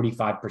just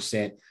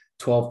 45%,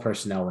 12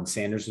 personnel when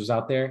Sanders was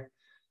out there.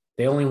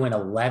 They only went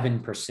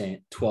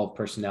 11% 12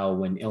 personnel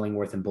when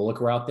Illingworth and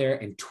Bullock were out there,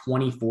 and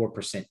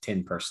 24%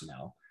 10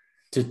 personnel.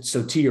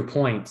 So to your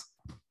point,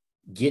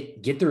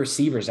 get the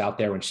receivers out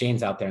there when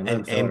Shane's out there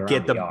and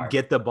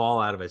get the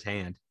ball out of his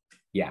hand.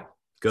 Yeah.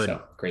 Good.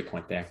 So, great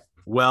point there.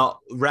 Well,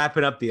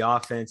 wrapping up the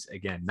offense,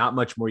 again, not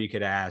much more you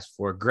could ask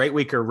for. Great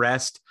week of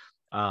rest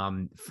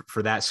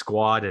for that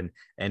squad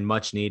and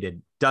much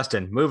needed.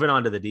 Dustin, moving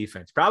on to the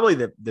defense, probably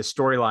the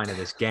storyline of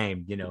this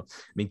game.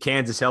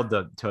 Kansas held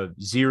to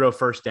 0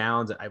 first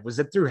downs. Was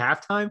it through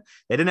halftime?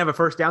 They didn't have a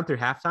first down through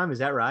halftime. Is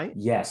that right?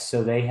 Yes.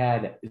 So they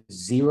had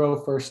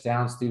 0 first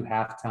downs through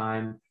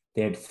halftime.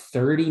 They had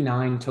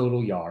 39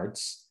 total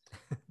yards,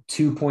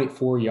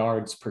 2.4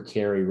 yards per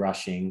carry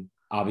rushing,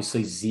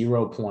 obviously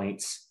 0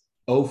 points,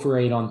 0 for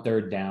 8 on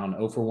third down,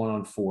 0 for 1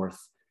 on fourth,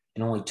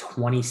 and only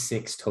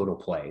 26 total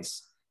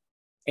plays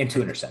and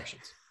 2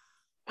 interceptions.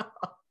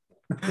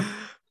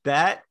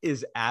 That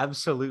is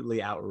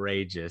absolutely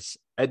outrageous.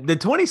 The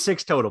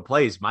 26 total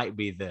plays might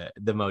be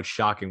the most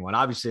shocking one,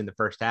 obviously in the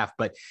first half,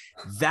 but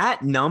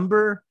that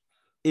number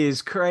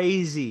is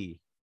crazy.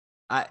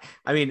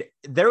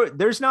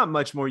 There's not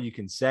much more you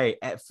can say.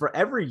 For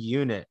every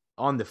unit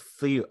on the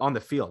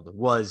field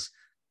was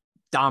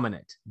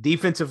dominant.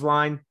 Defensive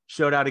line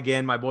showed out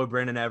again. My boy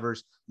Brandon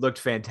Evers looked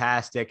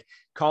fantastic.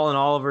 Colin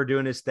Oliver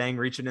doing his thing,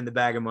 reaching in the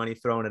bag of money,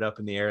 throwing it up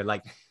in the air.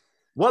 Like,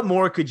 what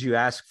more could you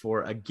ask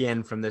for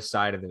again from this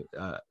side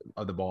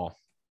of the ball?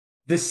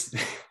 I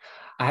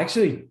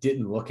actually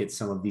didn't look at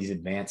some of these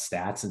advanced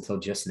stats until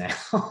just now.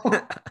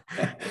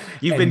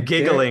 You've been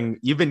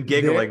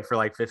giggling for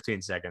like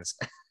 15 seconds.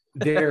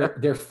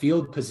 their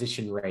field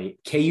position rate,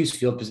 KU's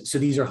field position. So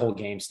these are whole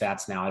game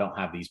stats now. I don't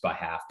have these by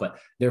half, but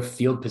their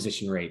field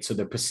position rate. So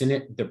the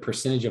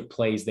percentage of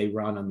plays they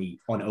run on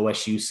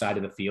OSU side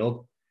of the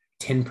field,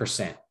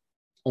 10%.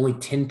 Only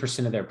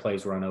 10% of their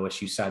plays were on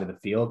OSU side of the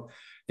field.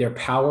 Their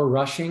power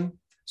rushing,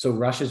 so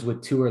rushes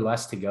with 2 or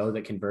less to go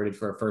that converted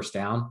for a first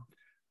down,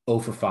 0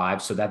 for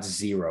 5. So that's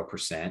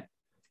 0%.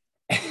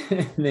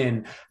 And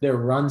then their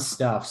run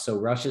stuff, so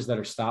rushes that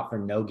are stopped for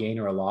no gain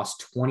or a loss,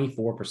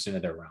 24%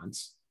 of their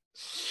runs.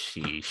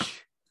 Sheesh.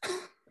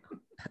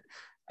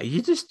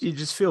 You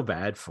just feel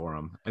bad for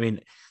them.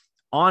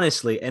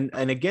 Honestly, and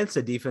against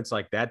a defense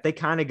like that, they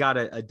kind of got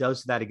a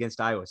dose of that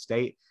against Iowa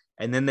State,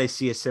 and then they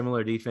see a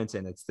similar defense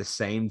and it's the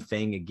same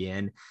thing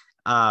again.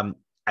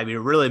 It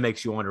really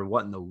makes you wonder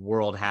what in the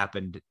world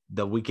happened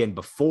the weekend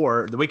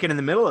in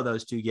the middle of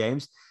those 2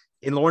 games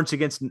in Lawrence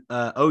against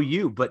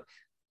OU. But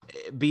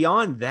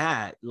beyond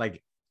that,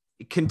 like,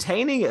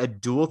 containing a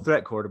dual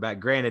threat quarterback,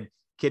 granted,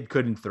 kid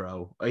couldn't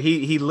throw.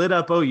 He lit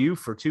up OU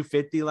for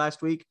 250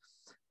 last week,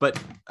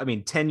 but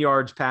 10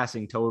 yards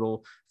passing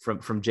total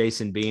from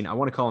Jason Bean. I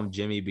want to call him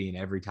Jimmy Bean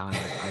every time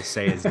I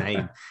say his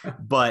name,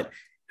 but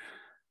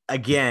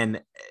again,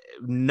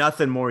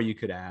 nothing more you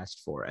could ask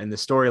for. And the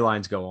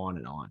storylines go on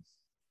and on.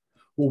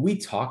 Well, we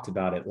talked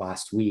about it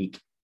last week.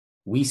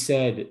 We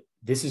said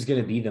this is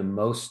going to be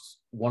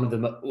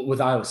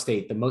with Iowa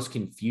State, the most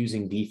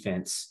confusing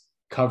defense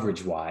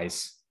coverage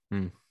wise,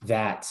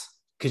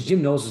 because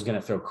Jim Knowles is going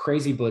to throw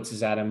crazy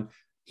blitzes at him.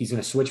 He's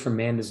going to switch from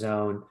man to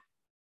zone,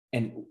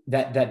 and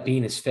that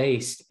Bean is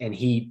faced, and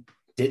he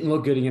didn't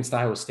look good against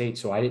Iowa State.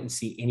 So I didn't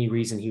see any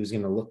reason he was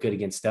going to look good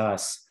against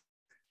us.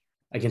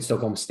 against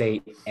Oklahoma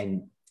State,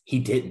 and he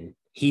didn't.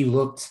 He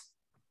looked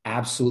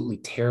absolutely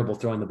terrible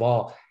throwing the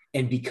ball.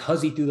 And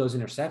because he threw those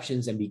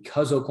interceptions and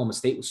because Oklahoma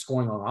State was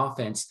scoring on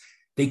offense,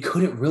 they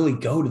couldn't really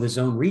go to the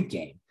zone read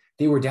game.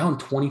 They were down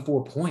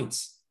 24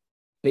 points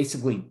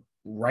basically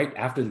right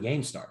after the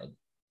game started.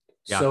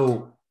 Yeah.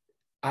 So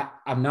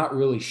I'm not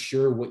really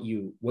sure what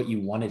you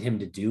wanted him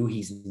to do.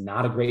 He's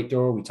not a great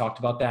thrower. We talked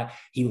about that.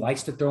 He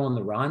likes to throw on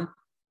the run.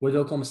 What did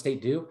Oklahoma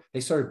State do?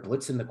 They started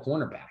blitzing the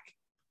cornerback.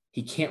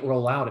 He can't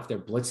roll out if they're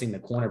blitzing the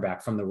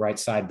cornerback from the right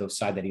side, the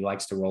side that he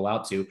likes to roll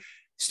out to.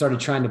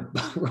 Started trying to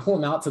roll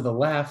him out to the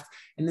left,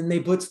 and then they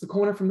blitzed the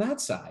corner from that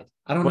side.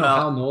 I don't know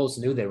how Knowles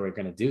knew they were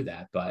going to do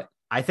that, but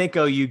I think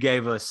OU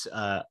gave us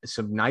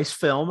some nice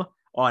film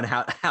on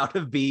how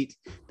to beat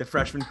the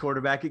freshman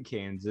quarterback at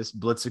Kansas,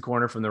 blitz the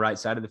corner from the right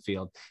side of the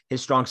field,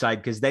 his strong side,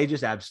 because they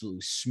just absolutely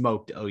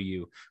smoked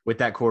OU with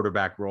that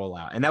quarterback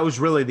rollout. And that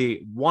was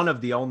really one of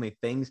the only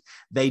things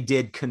they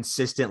did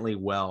consistently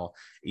well.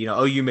 You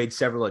know, OU made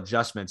several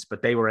adjustments,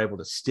 but they were able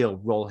to still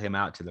roll him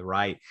out to the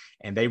right.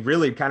 And they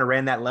really kind of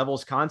ran that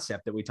levels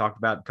concept that we talked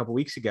about a couple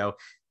weeks ago.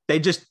 They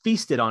just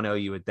feasted on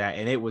OU with that,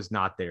 and it was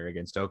not there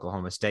against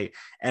Oklahoma State.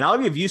 And I'll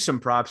give you some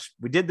props.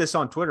 We did this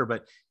on Twitter,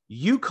 but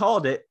you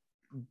called it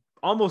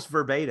almost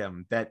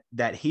verbatim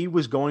that he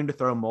was going to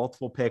throw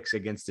multiple picks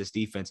against this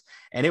defense.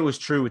 And it was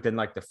true within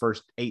like the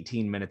first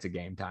 18 minutes of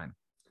game time.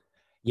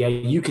 Yeah,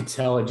 you could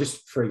tell. And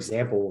just for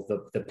example,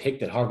 the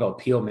pick that Harvell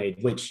Peel made,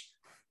 which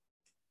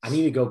I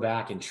need to go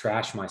back and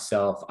trash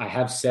myself. I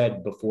have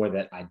said before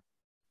that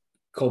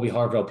Colby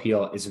Harvell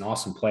Peel is an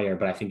awesome player,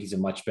 but I think he's a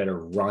much better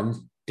run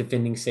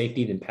defending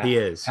safety than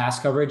pass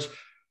coverage.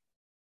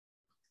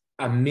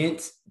 I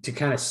meant to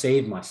kind of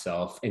save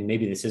myself, and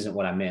maybe this isn't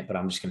what I meant, but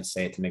I'm just going to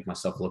say it to make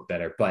myself look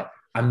better. But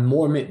I'm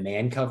more meant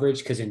man coverage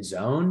because in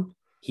zone,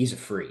 he's a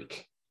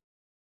freak.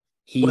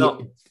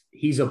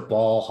 He's a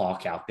ball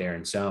hawk out there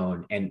in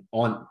zone. And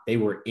they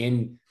were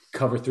in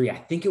cover 3. I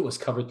think it was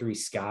cover 3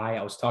 Sky.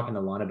 I was talking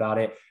to Lon about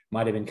it.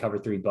 Might have been cover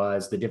 3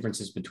 Buzz. The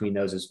differences between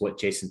those is what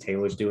Jason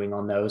Taylor's doing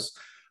on those.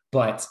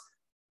 But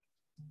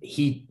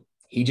he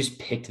just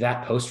picked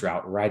that post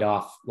route right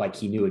off, like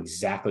he knew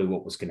exactly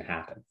what was going to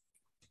happen.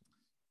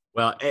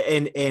 Well,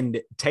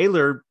 and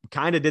Taylor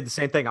kind of did the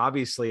same thing,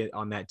 obviously,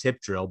 on that tip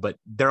drill, but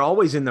they're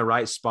always in the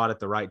right spot at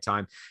the right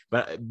time.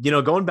 But, you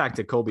know, going back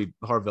to Colby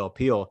Harvell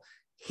Peel,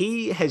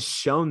 he has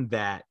shown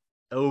that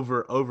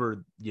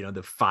over, you know,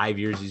 the 5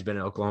 years he's been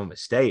at Oklahoma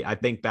State. I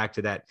think back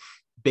to that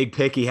big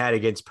pick he had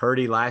against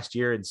Purdy last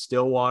year in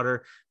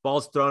Stillwater.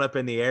 Ball's thrown up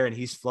in the air and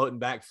he's floating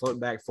back,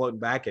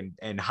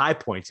 and high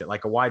points it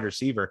like a wide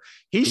receiver.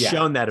 He's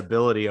shown that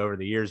ability over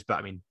the years, but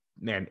I mean,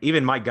 man,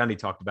 even Mike Gundy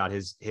talked about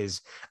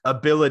his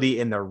ability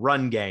in the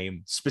run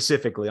game,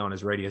 specifically on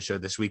his radio show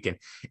this weekend.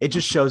 It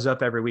just shows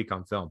up every week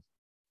on film.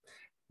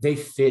 They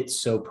fit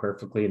so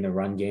perfectly in the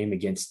run game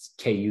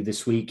against KU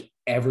this week.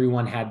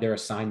 Everyone had their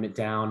assignment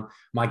down.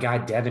 My guy,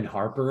 Devin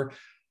Harper,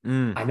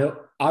 I know,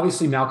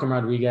 obviously Malcolm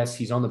Rodriguez,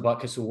 he's on the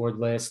Butkus Award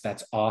list.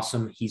 That's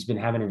awesome. He's been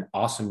having an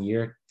awesome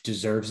year,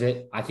 deserves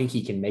it. I think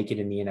he can make it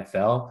in the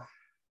NFL.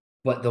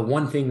 But the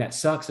one thing that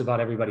sucks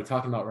about everybody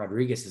talking about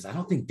Rodriguez is I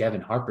don't think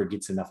Devin Harper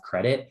gets enough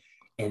credit.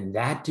 And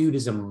that dude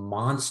is a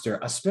monster,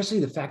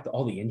 especially the fact that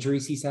all the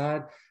injuries he's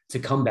had to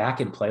come back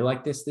and play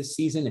like this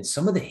season. And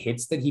some of the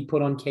hits that he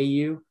put on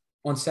KU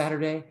on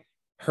Saturday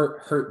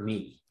hurt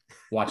me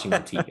watching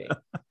on TV.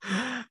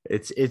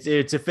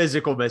 It's a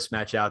physical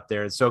mismatch out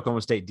there. And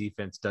Oklahoma State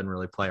defense doesn't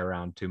really play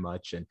around too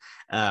much. And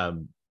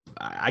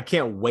I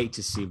can't wait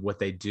to see what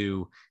they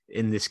do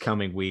in this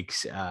coming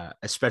weeks,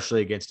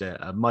 especially against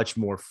a much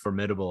more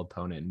formidable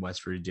opponent in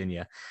West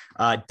Virginia.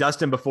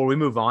 Dustin, before we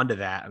move on to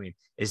that, I mean,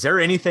 is there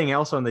anything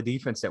else on the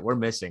defense that we're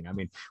missing? I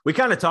mean, we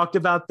kind of talked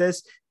about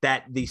this,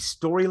 that the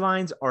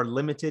storylines are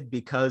limited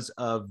because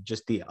of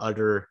just the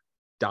utter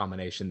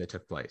domination that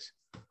took place.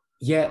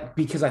 Yeah,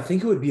 because I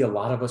think it would be a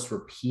lot of us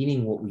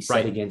repeating what we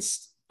said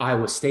against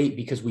Iowa State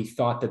because we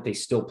thought that they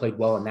still played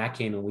well in that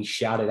game, and we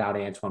shouted out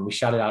Antoine, we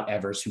shouted out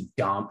Evers, who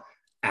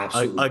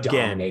absolutely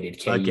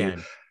dominated KU.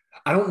 Again.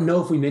 I don't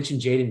know if we mentioned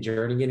Jaden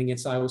Jernigan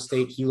against Iowa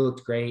State. He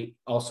looked great.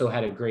 Also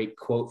had a great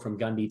quote from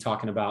Gundy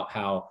talking about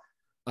how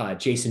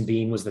Jason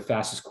Bean was the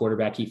fastest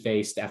quarterback he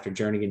faced after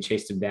Jernigan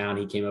chased him down.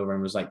 He came over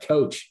and was like,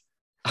 "Coach,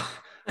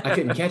 I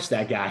couldn't catch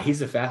that guy. He's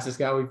the fastest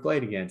guy we've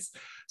played against."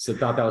 So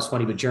thought that was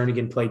funny, but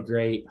Jernigan played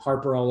great.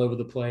 Harper all over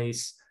the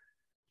place.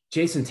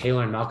 Jason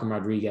Taylor and Malcolm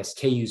Rodriguez,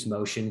 KU's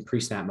motion,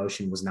 pre-snap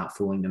motion was not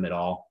fooling them at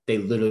all. They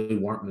literally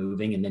weren't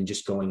moving and then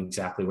just going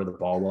exactly where the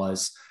ball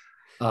was.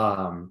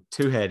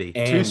 Too heady,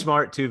 too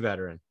smart, too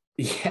veteran.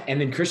 Yeah, and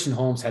then Christian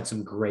Holmes had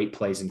some great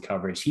plays in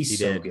coverage. He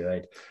so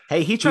good.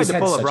 Hey, he tried to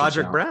pull up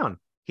Roderick Brown.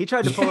 He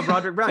tried to pull up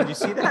Roderick Brown. Did you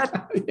see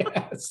that?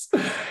 Yes.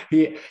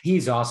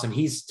 He's awesome.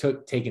 He's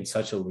taken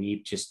such a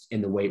leap just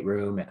in the weight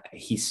room.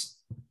 He's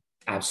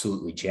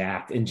absolutely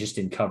jacked and just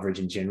in coverage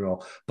in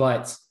general.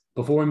 But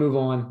before we move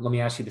on, let me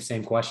ask you the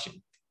same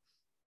question.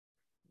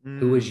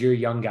 Who is your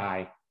young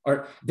guy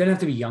or doesn't have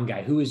to be young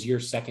guy. Who is your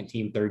second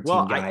team, third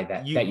team guy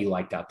that you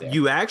liked out there?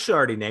 You actually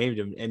already named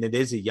him, and it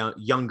is a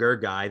younger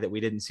guy that we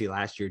didn't see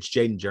last year. It's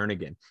Jaden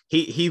Jernigan.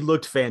 He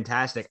looked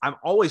fantastic. I'm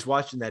always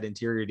watching that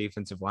interior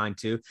defensive line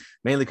too,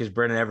 mainly because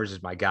Brendan Evers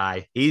is my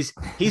guy. He's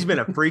been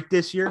a freak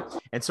this year,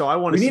 and so I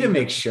want to. We need to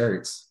make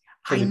shirts.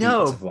 I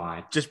know.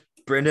 Just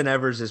Brendan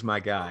Evers is my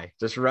guy,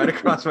 just right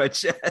across my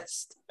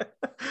chest.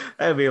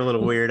 That'd be a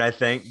little weird, I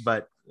think,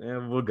 but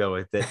we'll go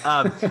with it.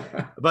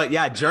 But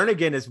yeah,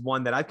 Jernigan is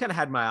one that I've kind of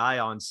had my eye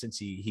on since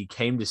he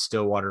came to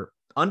Stillwater.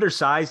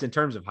 Undersized in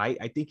terms of height.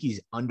 I think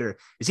he's under.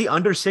 Is he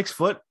under 6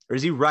 foot, or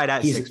is he right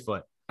at 6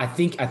 foot? I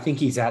think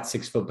he's at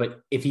 6 foot, but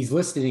if he's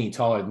listed any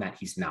taller than that,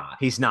 he's not.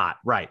 He's not,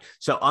 right.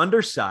 So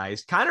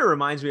undersized, kind of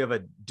reminds me of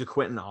a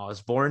DeQuinton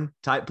Osborne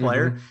type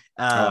player.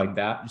 I like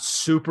that.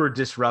 Super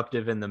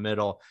disruptive in the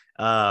middle.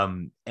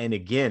 And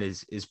again,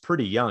 is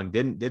pretty young.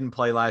 Didn't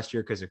play last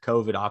year because of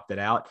COVID, opted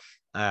out.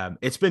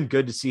 It's been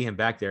good to see him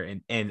back there.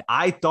 And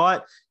I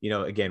thought,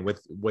 again,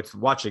 with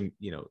watching,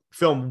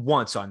 film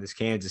once on this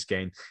Kansas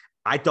game,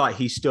 I thought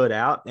he stood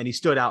out, and he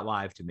stood out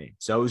live to me.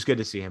 So it was good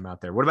to see him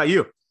out there. What about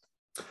you?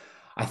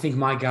 I think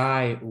my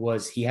guy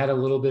he had a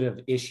little bit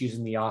of issues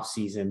in the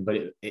offseason, but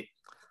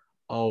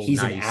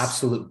he's nice. An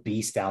absolute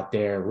beast out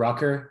there.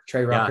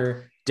 Trey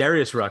Rucker. Yeah.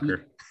 Darius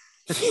Rucker.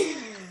 Do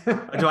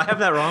I have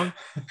that wrong?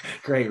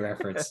 Great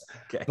reference.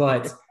 Okay.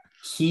 But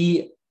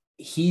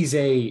he's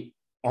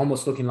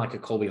almost looking like a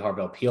Colby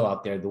Harvell Peel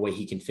out there, the way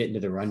he can fit into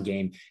the run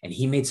game. And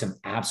he made some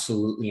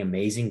absolutely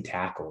amazing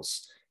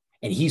tackles.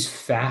 And he's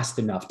fast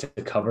enough to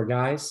cover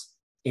guys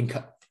in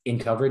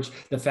coverage.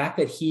 The fact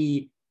that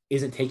he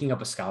isn't taking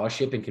up a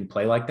scholarship and can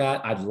play like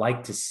that, I'd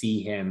like to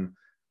see him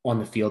on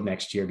the field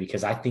next year,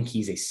 because I think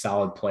he's a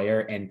solid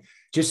player. And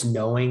just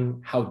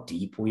knowing how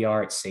deep we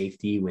are at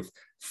safety with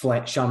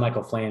Sean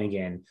Michael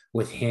Flanagan,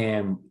 with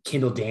him,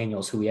 Kendall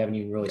Daniels, who we haven't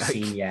even really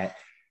seen yet.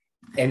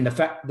 And the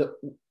fact that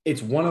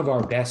it's one of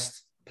our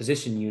best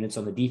position units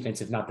on the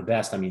defense, if not the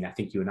best. I mean, I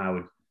think you and I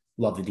would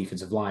love the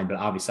defensive line, but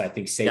obviously I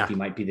think safety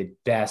might be the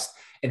best.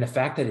 And the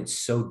fact that it's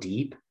so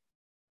deep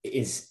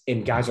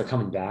and guys are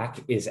coming back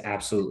is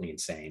absolutely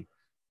insane.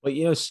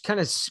 Well, kind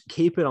of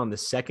keep it on the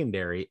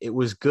secondary. It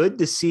was good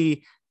to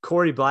see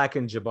Corey Black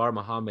and Jabbar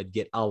Muhammad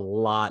get a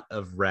lot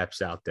of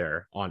reps out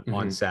there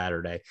on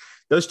Saturday.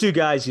 Those two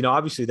guys,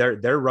 obviously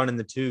they're running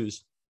the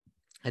twos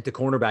at the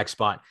cornerback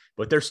spot,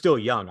 but they're still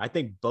young. I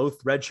think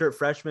both redshirt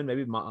freshmen,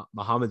 maybe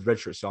Muhammad's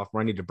redshirt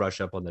sophomore. I need to brush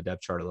up on the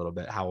depth chart a little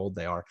bit, how old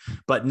they are,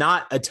 but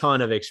not a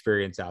ton of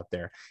experience out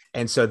there.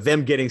 And so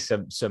them getting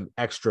some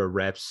extra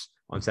reps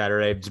on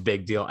Saturday, it's a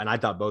big deal. And I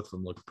thought both of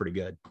them looked pretty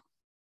good.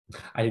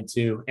 I did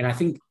too. And I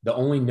think the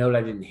only note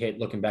I didn't hit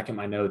looking back at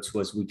my notes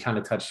was we kind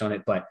of touched on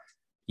it, but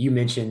you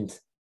mentioned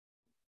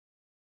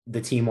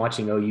the team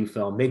watching OU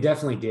film. They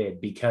definitely did,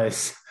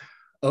 because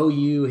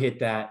OU hit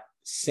that.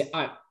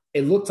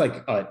 It looked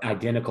like an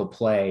identical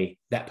play,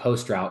 that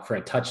post route for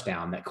a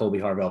touchdown that Colby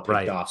Harvell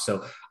picked off.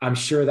 So I'm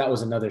sure that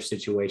was another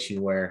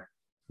situation where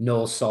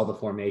Knowles saw the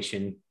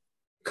formation,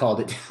 called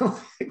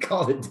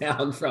it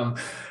down from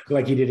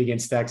like he did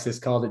against Texas,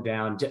 called it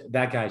down.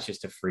 That guy's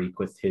just a freak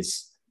with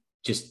his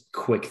just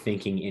quick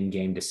thinking,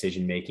 in-game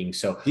decision-making.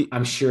 So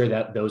I'm sure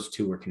that those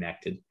two were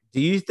connected.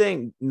 Do you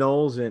think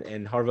Knowles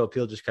and Harvell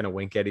Peel just kind of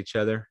wink at each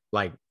other?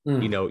 Like,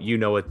 you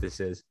know what this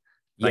is?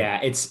 Like, yeah,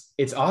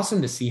 it's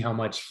awesome to see how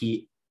much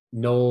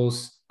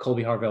Knowles,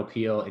 Colby Harvell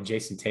Peel, and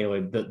Jason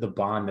Taylor, the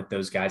bond that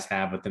those guys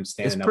have with them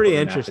standing up pretty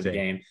interesting. After the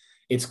game.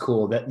 It's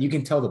cool that you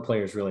can tell the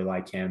players really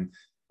like him.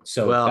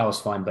 So that was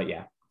fun, but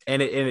yeah.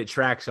 And it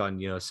tracks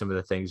on, some of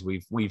the things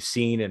we've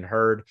seen and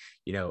heard.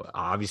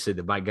 Obviously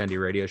the Mike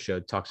Gundy radio show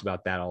talks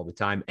about that all the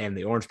time. And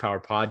the Orange Power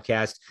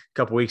podcast a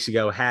couple weeks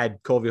ago had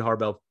Colby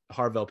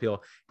Harvell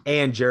Peel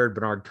and Jared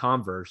Bernard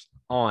Converse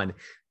on,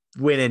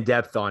 went in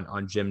depth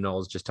on Jim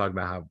Knowles, just talking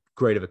about how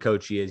great of a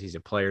coach he is. He's a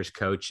player's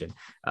coach, and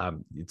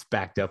it's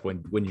backed up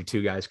when your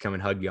two guys come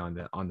and hug you on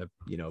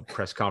the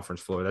press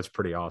conference floor. That's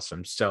pretty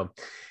awesome. So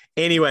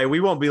anyway, we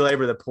won't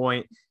belabor the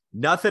point.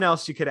 Nothing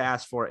else you could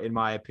ask for, in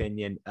my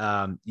opinion.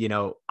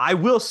 I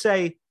will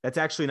say that's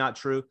actually not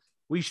true.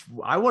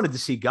 I wanted to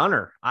see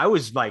Gunner. I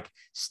was like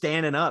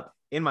standing up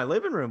in my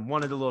living room,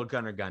 wanted a little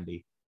Gunner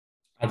Gundy.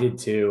 I did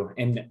too.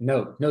 And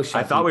no.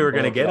 I thought we were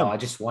going to get him. I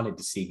just wanted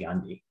to see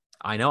Gundy.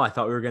 I know. I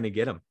thought we were going to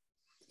get him.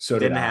 So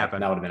didn't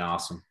happen. That would have been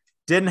awesome.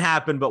 Didn't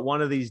happen, but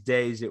one of these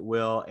days it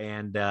will,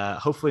 and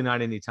hopefully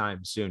not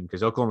anytime soon,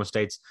 because Oklahoma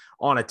State's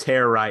on a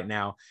tear right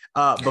now.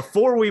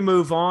 Before we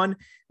move on,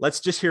 let's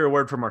just hear a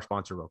word from our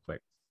sponsor real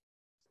quick.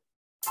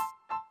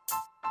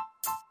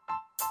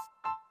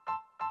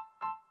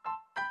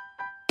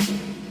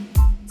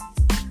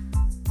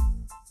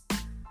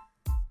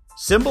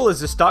 SimBull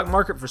is a stock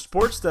market for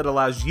sports that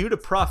allows you to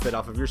profit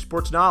off of your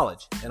sports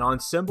knowledge. And on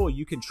SimBull,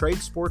 you can trade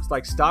sports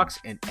like stocks,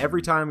 and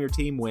every time your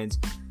team wins,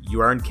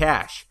 you earn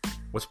cash.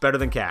 What's better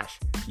than cash?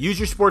 Use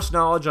your sports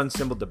knowledge on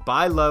SimBull to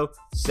buy low,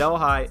 sell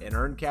high, and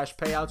earn cash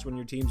payouts when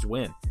your teams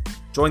win.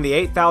 Join the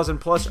 8,000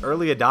 plus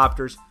early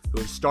adopters who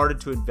have started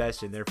to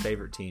invest in their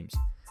favorite teams.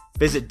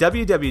 Visit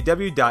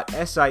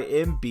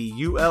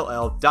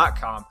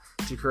www.simbull.com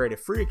to create a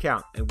free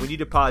account. And when you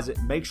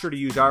deposit, make sure to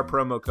use our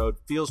promo code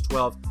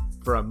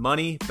FEELS12 for a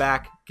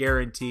money-back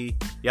guarantee.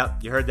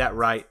 Yep, you heard that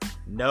right.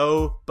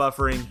 No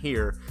buffering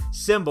here.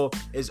 Simbull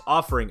is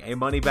offering a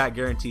money-back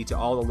guarantee to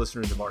all the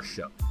listeners of our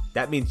show.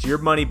 That means your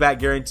money-back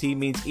guarantee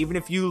means even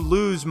if you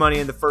lose money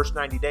in the first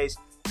 90 days,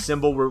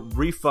 Simbull will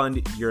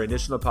refund your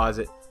initial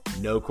deposit,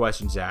 no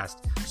questions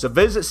asked. So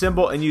visit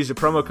Simbull and use the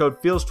promo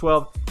code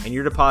FEELS12, and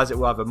your deposit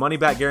will have a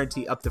money-back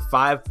guarantee up to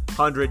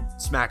 500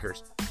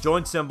 smackers.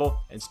 Join Simbull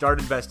and start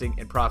investing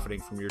and profiting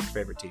from your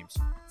favorite teams.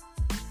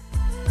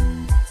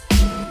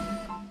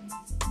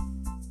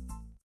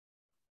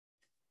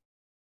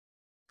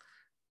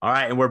 All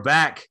right, and we're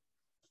back.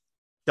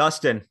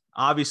 Dustin,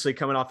 obviously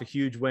coming off a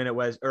huge win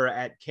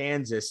at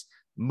Kansas,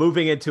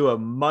 moving into a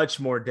much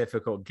more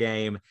difficult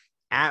game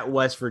at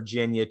West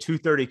Virginia,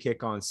 2:30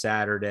 kick on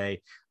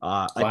Saturday.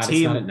 Glad it's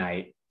not at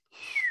night.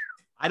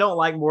 I don't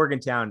like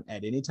Morgantown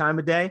at any time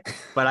of day,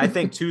 but I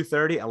think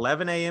 2:30,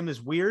 11 a.m.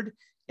 is weird,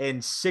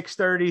 and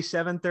 6:30,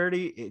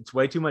 7:30, it's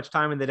way too much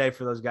time in the day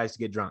for those guys to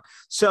get drunk.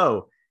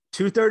 So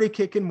 2:30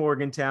 kick in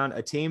Morgantown,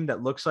 a team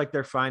that looks like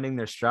they're finding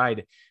their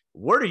stride.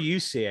 What are you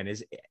seeing?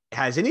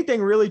 Has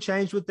anything really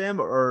changed with them,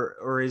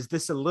 or is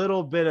this a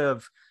little bit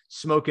of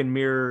smoke and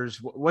mirrors?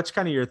 What's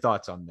kind of your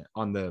thoughts on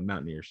the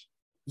Mountaineers?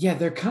 Yeah,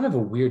 they're kind of a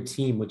weird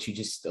team, which you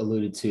just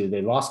alluded to.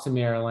 They lost to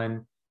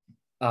Maryland.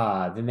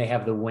 Then they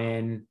have the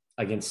win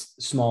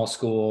against small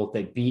school.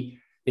 They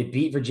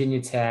beat Virginia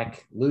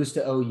Tech, lose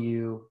to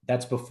OU.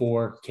 That's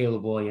before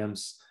Caleb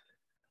Williams.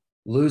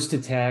 Lose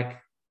to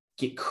Tech,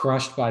 get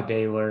crushed by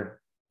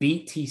Baylor,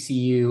 beat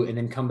TCU, and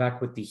then come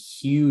back with the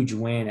huge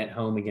win at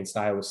home against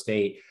Iowa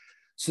State.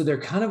 So they're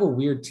kind of a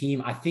weird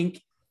team. I think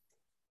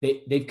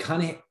they've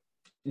kind of,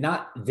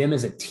 not them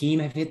as a team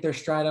have hit their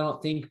stride, I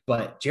don't think,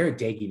 but Jared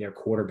Dagey, their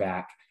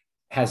quarterback,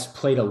 has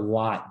played a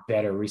lot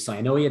better recently.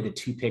 I know he had the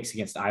 2 picks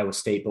against Iowa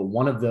State, but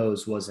one of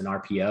those was an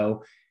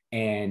RPO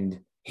and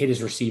hit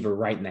his receiver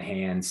right in the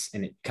hands,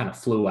 and it kind of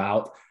flew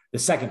out. The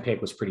second pick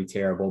was pretty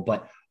terrible,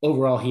 but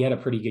overall he had a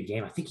pretty good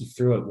game. I think he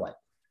threw it,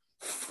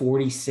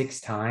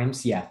 46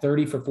 times? Yeah,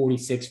 30 for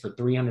 46 for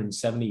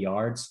 370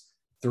 yards,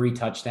 3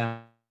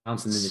 touchdowns, and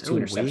then the 2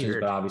 interceptions.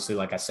 Weird. But obviously,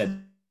 like I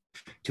said,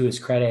 to his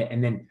credit.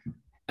 And then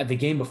at the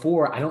game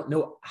before, I don't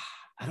know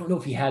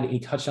if he had any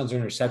touchdowns or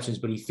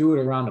interceptions, but he threw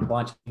it around a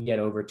bunch and get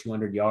over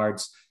 200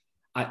 yards,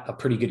 a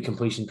pretty good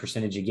completion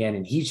percentage again.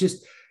 And he's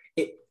just,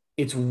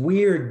 it's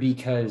weird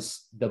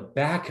because the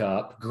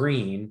backup,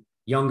 Green,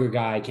 younger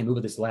guy, can move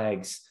with his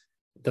legs.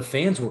 The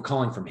fans were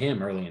calling from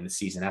him early in the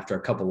season after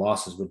a couple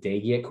losses with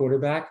Dagey at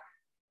quarterback.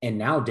 And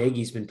now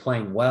Dagey's been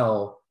playing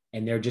well,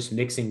 and they're just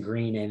mixing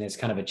Green in as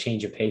kind of a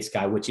change of pace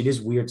guy, which it is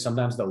weird.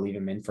 Sometimes they'll leave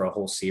him in for a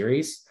whole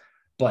series,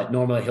 but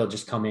normally he'll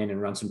just come in and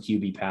run some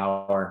QB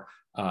power,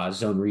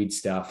 zone read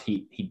stuff.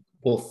 He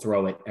will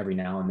throw it every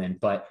now and then.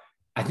 But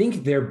I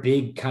think their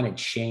big kind of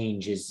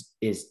change is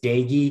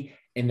Dagey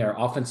and their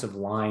offensive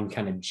line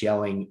kind of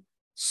gelling.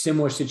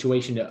 Similar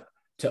situation to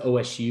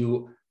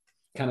OSU,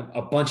 kind of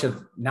a bunch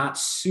of not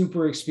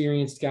super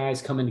experienced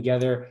guys coming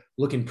together,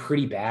 looking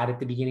pretty bad at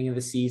the beginning of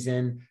the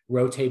season,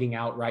 rotating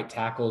out right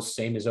tackles,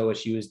 same as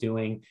OSU is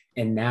doing.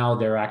 And now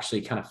they're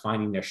actually kind of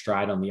finding their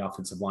stride on the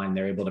offensive line.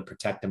 They're able to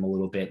protect them a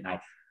little bit. And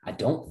I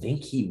don't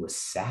think he was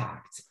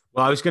sacked.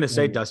 Well, I was going to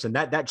say, Dustin,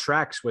 that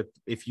tracks with,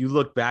 if you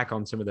look back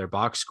on some of their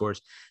box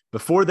scores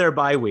before their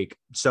bye week.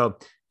 So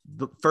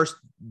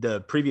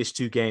the previous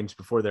 2 games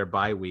before their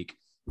bye week,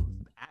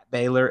 at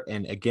Baylor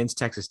and against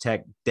Texas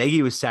Tech,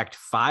 Dagey was sacked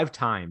 5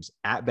 times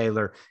at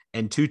Baylor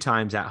and 2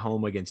 times at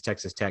home against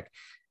Texas Tech.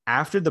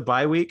 After the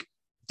bye week,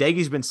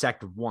 Dagey's been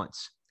sacked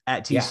once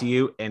at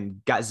TCU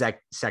and got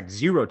sacked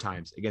 0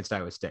 times against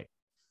Iowa State.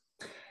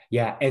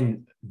 Yeah,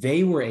 and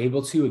they were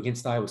able to,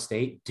 against Iowa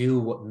State, do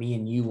what me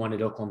and you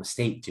wanted Oklahoma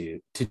State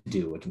to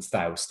do against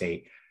Iowa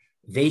State.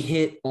 They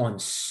hit on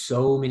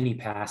so many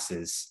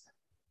passes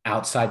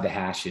outside the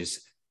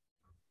hashes.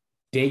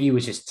 Dagey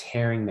was just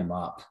tearing them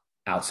up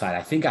outside.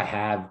 I think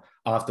I'll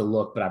have to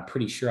look, but I'm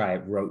pretty sure I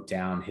wrote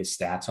down his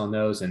stats on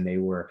those, and they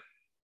were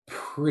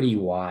pretty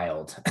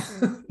wild.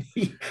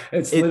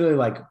 It's literally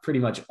like pretty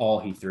much all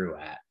he threw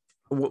at.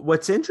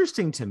 What's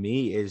interesting to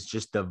me is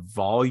just the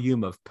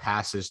volume of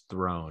passes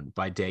thrown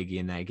by Dagey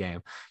in that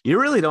game.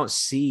 You really don't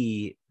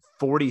see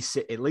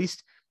 46, at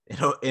least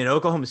in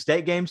Oklahoma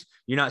State games,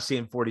 you're not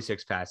seeing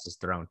 46 passes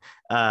thrown.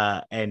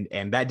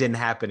 And that didn't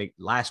happen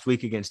last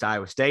week against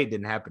Iowa State,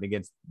 didn't happen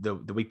against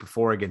the week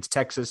before against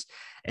Texas.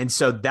 And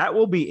so that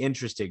will be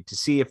interesting to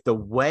see if the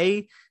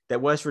way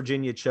that West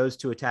Virginia chose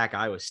to attack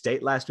Iowa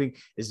State last week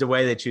is the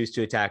way they choose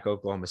to attack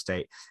Oklahoma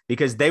State,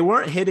 because they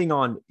weren't hitting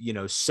on,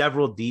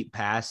 several deep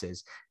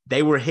passes.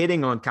 They were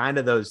hitting on kind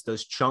of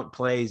those chunk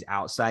plays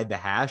outside the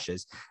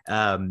hashes.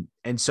 And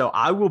so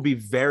I will be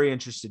very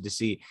interested to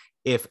see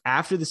if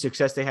after the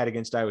success they had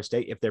against Iowa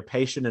State, if they're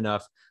patient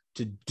enough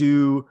to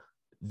do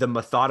the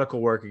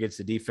methodical work against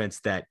the defense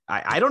that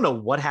I don't know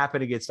what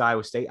happened against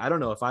Iowa State. I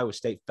don't know if Iowa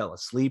State fell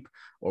asleep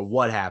or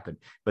what happened,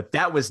 but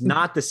that was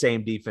not the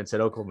same defense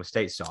that Oklahoma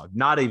State saw.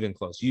 Not even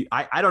close.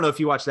 I don't know if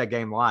you watched that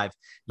game live,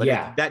 but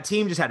that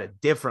team just had a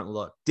different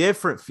look,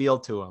 different feel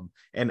to them.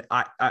 And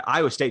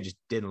Iowa State just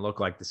didn't look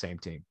like the same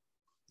team.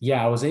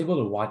 Yeah, I was able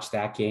to watch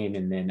that game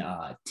and then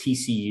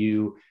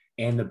TCU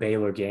and the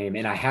Baylor game.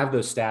 And I have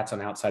those stats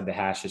on Outside the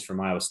Hashes from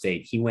Iowa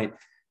State. He went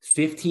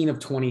 15 of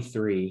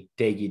 23,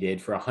 Doege did,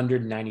 for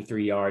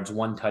 193 yards,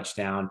 1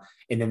 touchdown,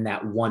 and then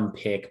that 1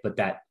 pick. But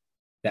that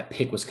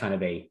pick was kind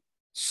of a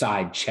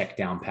side check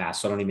down pass.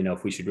 So I don't even know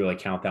if we should really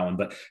count that one.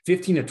 But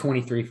 15 of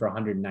 23 for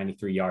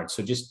 193 yards.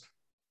 So just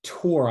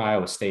tore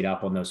Iowa State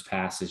up on those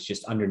passes,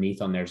 just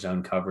underneath on their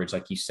zone coverage.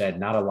 Like you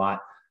said, not a lot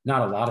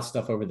of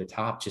stuff over the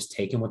top, just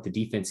taking what the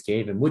defense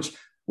gave him, which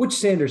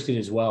Sanders did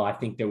as well. I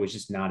think there was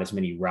just not as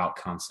many route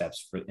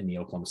concepts in the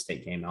Oklahoma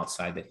State game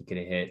outside that he could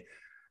have hit.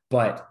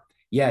 But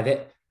yeah,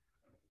 that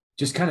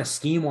just kind of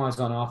scheme-wise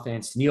on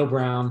offense. Neil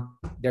Brown,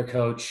 their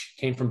coach,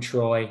 came from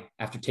Troy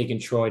after taking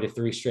Troy to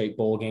 3 straight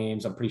bowl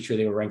games. I'm pretty sure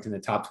they were ranked in the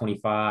top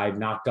 25,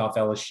 knocked off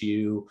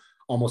LSU,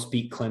 almost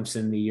beat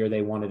Clemson the year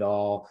they won it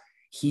all.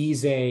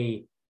 He's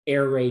a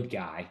air raid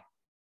guy,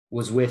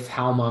 was with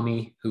Hal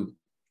Mumme, who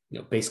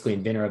basically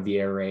inventor of the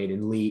air raid,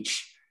 and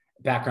Leach,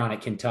 background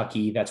at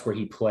Kentucky. That's where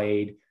he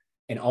played.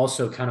 And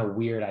also kind of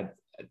weird, I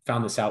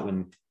found this out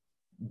when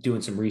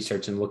doing some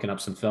research and looking up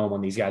some film on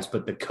these guys,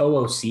 but the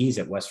co-OCs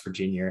at West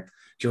Virginia,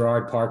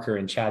 Gerard Parker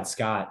and Chad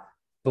Scott,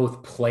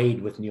 both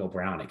played with Neil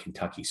Brown at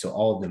Kentucky. So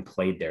all of them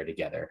played there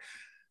together.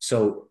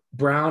 So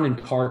Brown and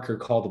Parker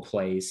call the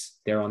plays.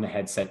 They're on the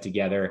headset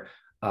together.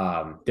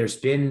 There's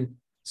been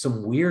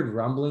some weird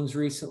rumblings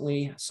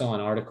recently. I saw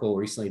an article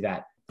recently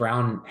that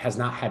Brown has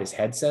not had his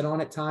headset on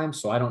at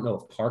times. So I don't know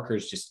if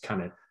Parker's just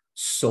kind of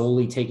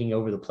solely taking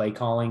over the play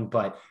calling,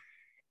 but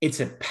it's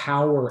a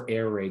power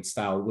air raid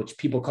style, which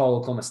people call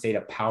Oklahoma State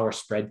a power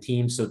spread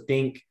team. So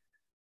think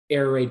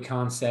air raid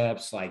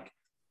concepts like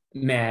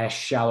mesh,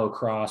 shallow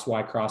cross,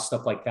 Y cross,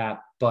 stuff like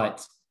that,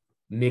 but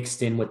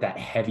mixed in with that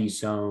heavy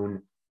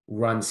zone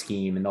run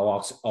scheme. And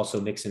they'll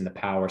also mix in the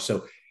power.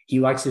 So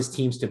he likes his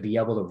teams to be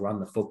able to run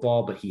the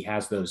football, but he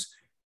has those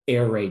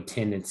air raid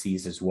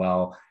tendencies as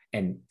well.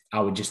 And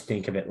I would just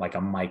think of it like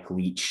a Mike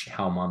Leach,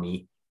 Hal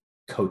Mumme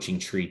coaching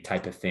tree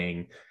type of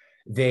thing.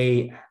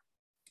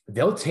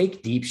 They'll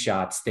take deep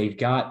shots. They've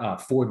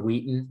got Ford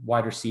Wheaton,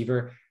 wide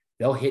receiver.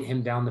 They'll hit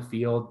him down the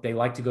field. They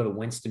like to go to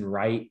Winston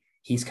Wright.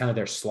 He's kind of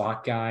their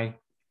slot guy.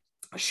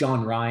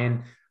 Sean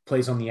Ryan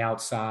plays on the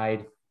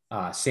outside.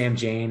 Sam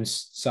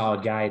James,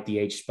 solid guy at the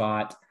H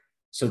spot.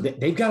 So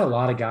they've got a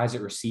lot of guys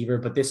at receiver,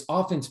 but this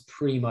offense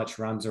pretty much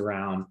runs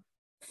around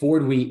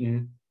Ford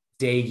Wheaton,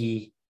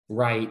 Doege,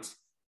 Wright,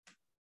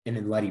 and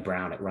then Letty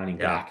Brown at running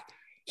back.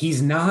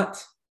 He's not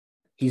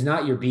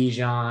your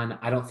Bijan.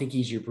 I don't think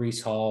he's your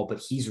Breece Hall, but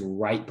he's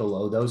right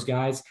below those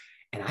guys.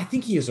 And I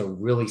think he has a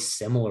really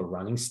similar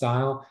running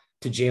style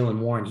to Jaylen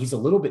Warren. He's a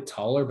little bit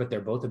taller, but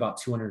they're both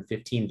about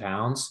 215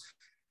 pounds.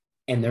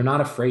 And they're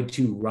not afraid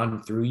to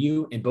run through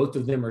you. And both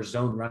of them are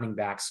zone running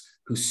backs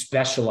who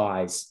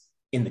specialize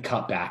in the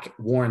cutback.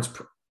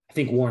 I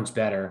think Warren's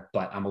better,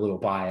 but I'm a little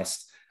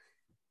biased.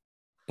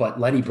 But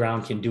Letty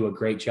Brown can do a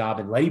great job.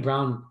 And Letty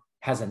Brown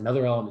has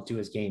another element to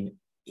his game.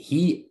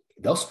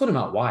 They'll split him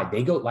out wide.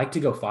 They like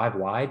to go 5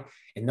 wide,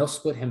 and they'll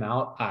split him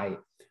out. I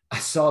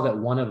saw that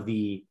one of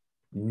the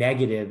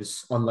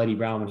negatives on Letty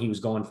Brown when he was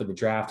going for the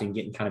draft and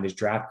getting kind of his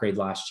draft grade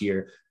last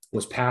year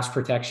was pass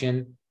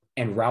protection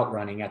and route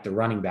running at the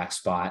running back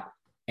spot.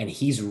 And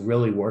he's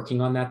really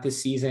working on that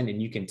this season. And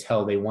you can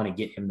tell they want to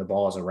get him the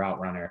ball as a route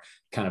runner,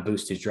 kind of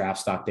boost his draft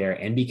stock there,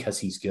 and because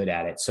he's good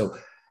at it. So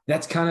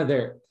that's kind of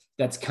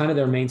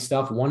their main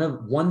stuff.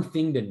 One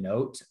thing to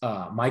note,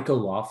 Mike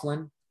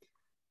O'Laughlin,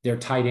 their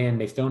tight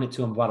end, they've thrown it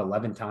to him about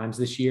 11 times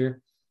this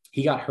year.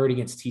 He got hurt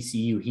against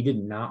TCU. He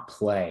did not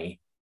play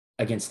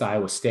against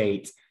Iowa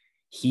State.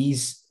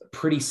 He's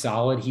pretty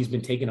solid. He's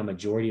been taking a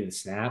majority of the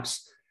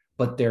snaps,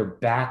 but their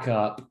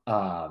backup,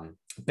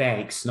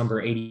 Banks,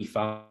 number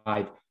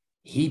 85,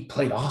 he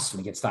played awesome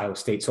against Iowa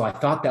State. So I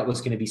thought that was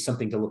going to be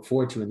something to look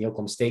forward to in the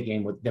Oklahoma State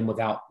game with them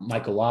without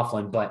Michael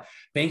Laughlin. But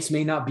Banks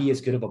may not be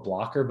as good of a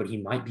blocker, but he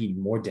might be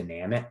more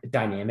dynamic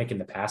in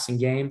the passing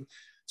game.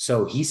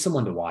 So he's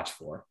someone to watch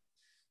for.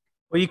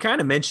 Well, you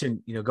kind of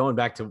mentioned, going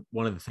back to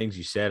one of the things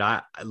you said,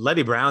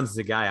 Letty Brown's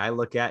the guy I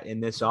look at in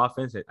this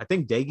offense. I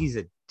think Doege's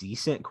a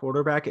decent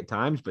quarterback at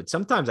times, but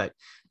sometimes I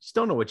just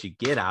don't know what you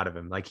get out of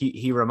him. Like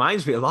he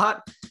reminds me a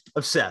lot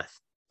of Seth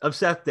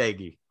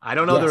Doege. I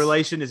don't know the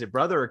relation. Is it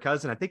brother or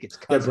cousin? I think it's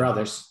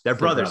cousin. They're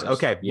brothers.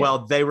 Okay. Yeah.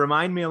 Well, they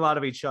remind me a lot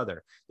of each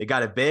other. They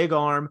got a big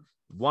arm,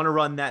 want to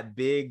run that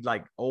big,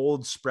 like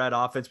old spread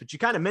offense, but you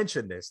kind of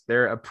mentioned this.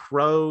 They're a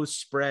pro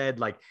spread,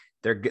 like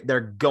they're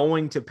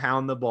going to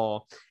pound the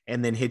ball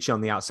and then hit you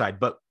on the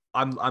outside. But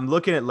I'm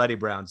looking at Letty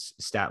Brown's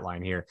stat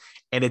line here,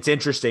 and it's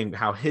interesting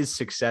how his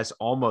success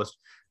almost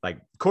like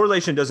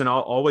correlation doesn't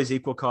always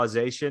equal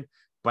causation,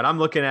 but I'm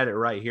looking at it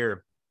right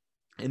here.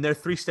 In their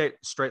 3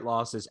 straight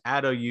losses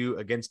at OU,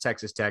 against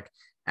Texas Tech,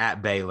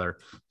 at Baylor.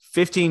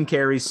 15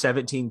 carries,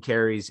 17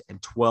 carries,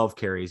 and 12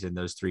 carries in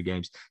those 3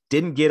 games.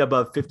 Didn't get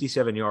above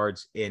 57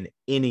 yards in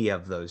any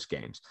of those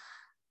games.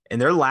 In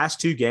their last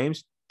 2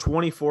 games,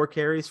 24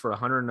 carries for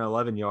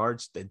 111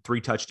 yards and 3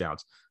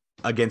 touchdowns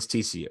against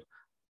TCU.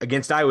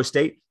 Against Iowa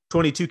State,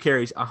 22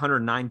 carries,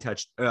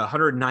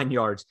 109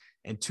 yards,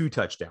 and 2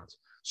 touchdowns.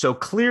 So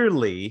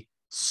clearly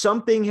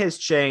something has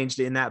changed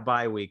in that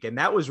bye week. And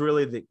that was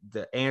really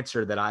the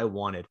answer that I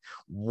wanted.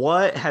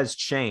 What has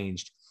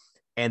changed?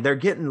 And they're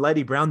getting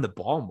Leddie Brown the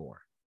ball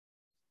more.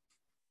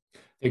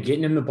 They're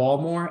getting him the ball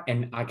more.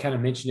 And I kind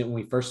of mentioned it when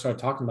we first started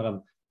talking about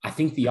him. I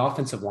think the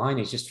offensive line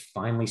is just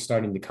finally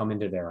starting to come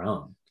into their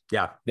own.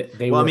 Yeah.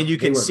 You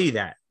can see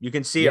that. You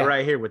can see it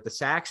right here with the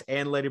sacks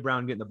and Leddie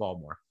Brown getting the ball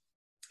more.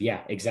 Yeah,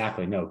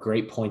 exactly. No,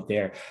 great point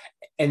there.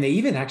 And they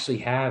even actually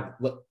have,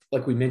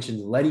 like we mentioned,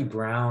 Leddie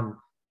Brown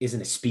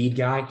isn't a speed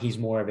guy. He's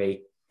more of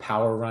a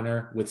power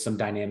runner with some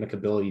dynamic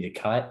ability to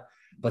cut.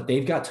 But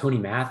they've got Tony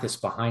Mathis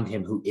behind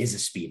him, who is a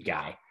speed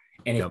guy.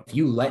 And if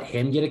you let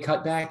him get a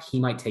cutback, he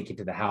might take it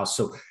to the house.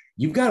 So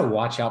you've got to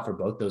watch out for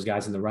both those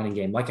guys in the running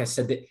game. Like I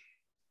said, that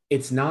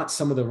it's not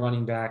some of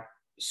the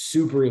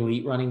super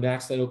elite running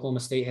backs that Oklahoma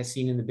State has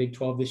seen in the Big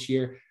 12 this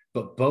year,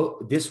 but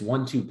both this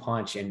 1-2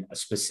 punch and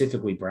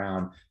specifically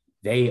Brown,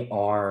 they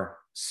are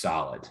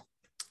solid.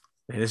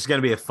 And this is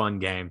going to be a fun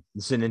game.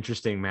 This is an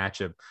interesting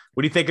matchup.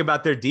 What do you think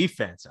about their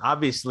defense?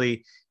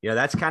 Obviously,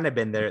 that's kind of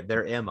been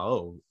their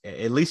MO,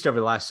 at least over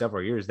the last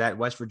several years, that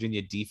West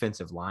Virginia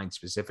defensive line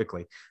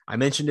specifically. I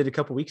mentioned it a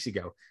couple weeks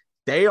ago.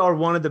 They are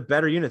one of the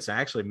better units.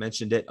 I actually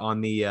mentioned it on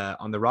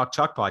the Rock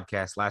Chalk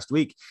podcast last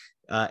week.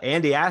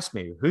 Andy asked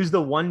me, who's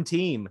the one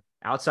team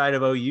outside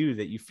of OU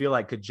that you feel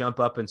like could jump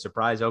up and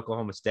surprise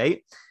Oklahoma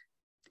State?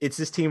 It's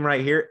this team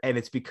right here, and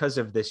it's because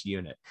of this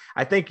unit.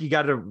 I think you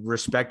got to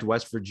respect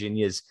West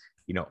Virginia's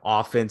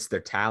offense, their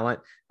talent,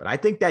 but I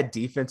think that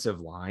defensive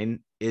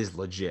line is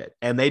legit,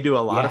 and they do a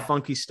lot of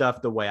funky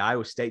stuff the way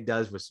Iowa State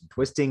does with some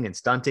twisting and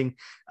stunting.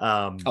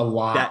 A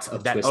lot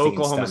that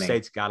Oklahoma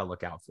State's got to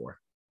look out for.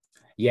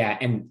 Yeah,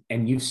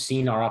 and you've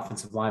seen our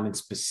offensive linemen,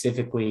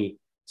 specifically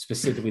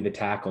the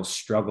tackles,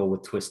 struggle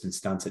with twist and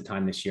stunts at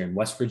time this year, and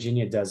West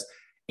Virginia does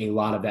a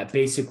lot of that.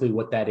 Basically,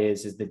 what that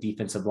is the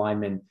defensive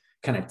linemen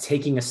kind of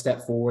taking a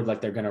step forward,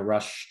 like they're going to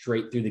rush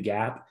straight through the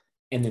gap,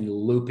 and then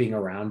looping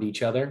around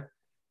each other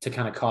to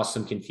kind of cause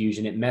some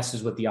confusion. It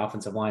messes with the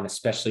offensive line,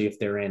 especially if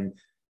they're in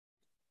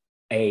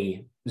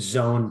a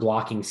zone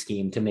blocking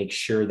scheme, to make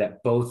sure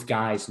that both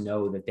guys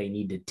know that they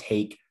need to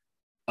take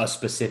a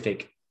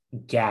specific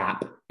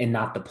gap and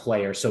not the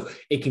player. So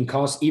it can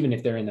cause, even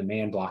if they're in the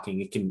man blocking,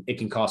 it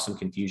can cause some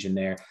confusion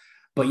there.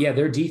 But yeah,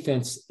 their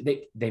defense,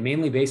 they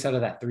mainly base out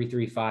of that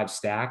 3-3-5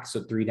 stack.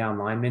 So 3 down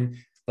linemen,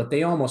 but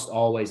they almost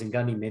always, and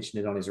Gundy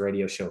mentioned it on his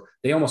radio show,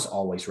 they almost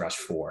always rush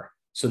 4.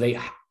 So they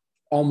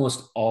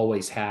almost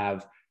always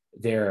have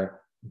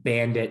their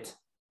bandit,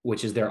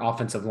 which is their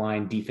offensive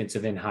line,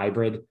 defensive end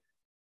hybrid,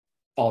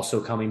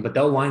 also coming, but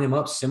they'll line them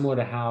up similar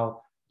to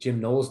how Jim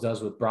Knowles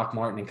does with Brock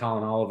Martin and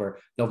Colin Oliver.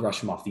 They'll rush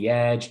them off the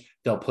edge.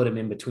 They'll put them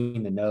in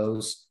between the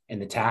nose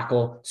and the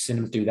tackle, send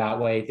them through that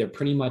way. They're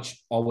pretty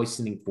much always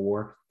sending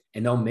 4,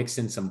 and they'll mix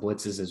in some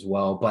blitzes as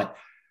well. But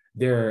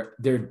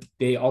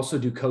they also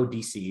do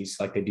co-DCs,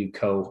 like they do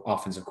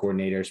co-offensive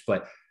coordinators.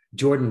 But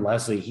Jordan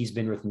Leslie, he's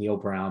been with Neil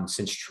Brown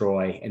since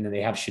Troy. And then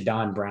they have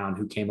Shadon Brown,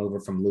 who came over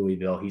from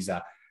Louisville. He's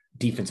a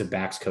defensive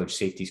backs coach,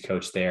 safeties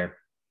coach there,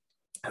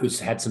 who's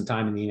had some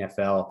time in the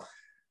NFL.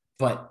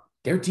 But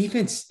their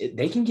defense,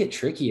 they can get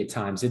tricky at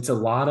times. It's a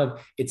lot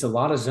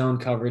of zone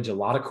coverage, a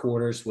lot of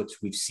quarters,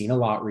 which we've seen a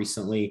lot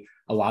recently,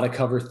 a lot of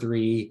cover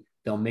 3.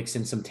 They'll mix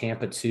in some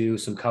Tampa 2,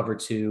 some cover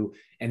 2,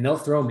 and they'll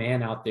throw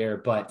man out there,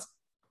 but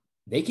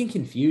they can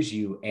confuse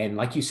you. And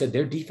like you said,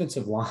 their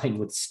defensive line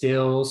with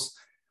Stills,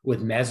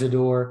 with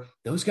Mesidor,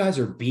 those guys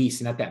are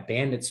beasts. And at that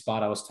bandit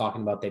spot I was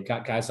talking about, they've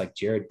got guys like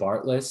Jared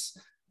Bartless,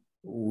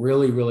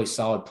 really, really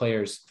solid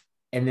players.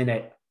 And then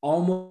at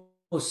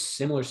almost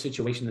similar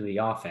situation to the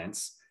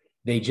offense,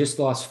 they just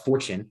lost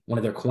Fortune, one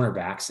of their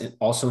cornerbacks, and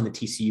also in the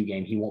TCU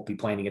game. He won't be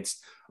playing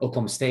against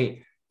Oklahoma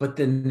State. But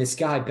then this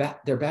guy,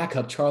 their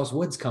backup, Charles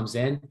Woods, comes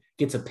in,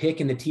 gets a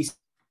pick in the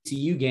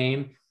TCU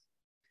game,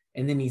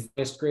 and then he's the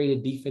best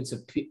graded defensive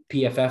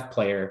PFF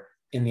player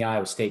in the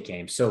Iowa State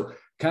game. So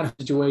kind of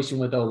situation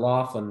with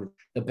O'Laughlin,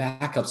 the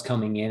backups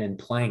coming in and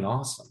playing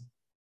awesome.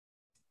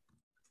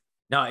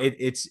 No,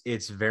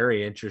 it's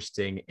very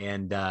interesting.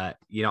 And, I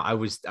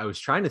was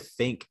trying to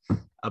think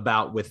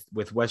about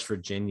with West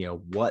Virginia,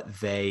 what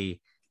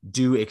they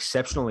do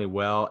exceptionally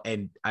well.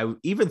 And I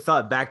even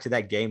thought back to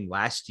that game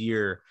last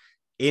year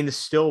in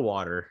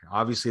Stillwater,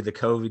 obviously the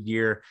COVID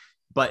year,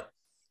 but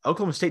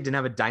Oklahoma State didn't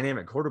have a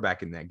dynamic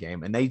quarterback in that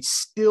game, and they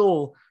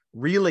still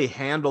really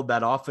handled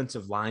that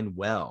offensive line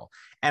well.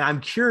 And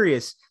I'm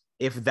curious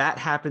if that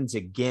happens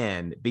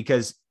again,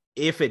 because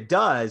if it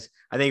does,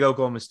 I think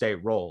Oklahoma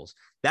State rolls.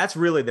 that's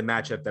really the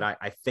matchup that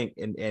I think,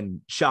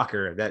 and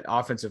shocker, that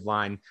offensive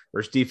line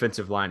versus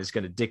defensive line is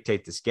going to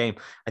dictate this game.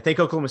 I think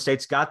Oklahoma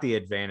State's got the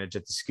advantage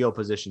at the skill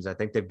positions. I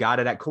think they've got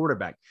it at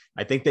quarterback.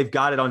 I think they've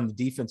got it on the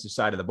defensive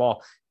side of the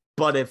ball.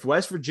 But if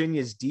West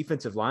Virginia's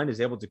defensive line is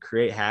able to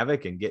create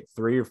havoc and get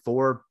 3 or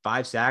 4,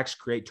 5 sacks,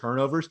 create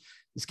turnovers,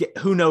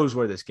 who knows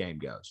where this game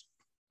goes?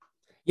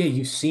 Yeah,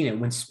 you've seen it.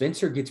 When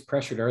Spencer gets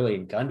pressured early,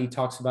 and Gundy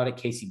talks about it,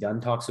 Casey Dunn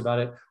talks about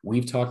it,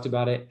 we've talked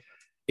about it.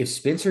 If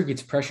Spencer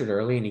gets pressured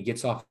early and he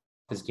gets off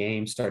his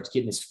game, starts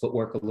getting his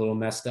footwork a little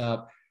messed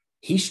up,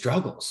 he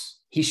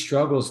struggles. He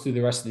struggles through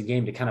the rest of the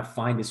game to kind of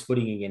find his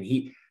footing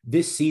again.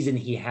 This season,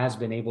 he has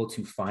been able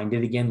to find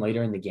it again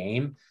later in the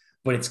game,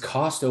 but it's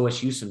cost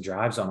OSU some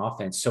drives on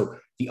offense. So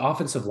the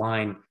offensive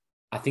line,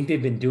 I think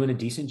they've been doing a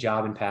decent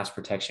job in pass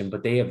protection,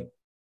 but they have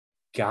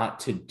got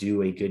to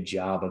do a good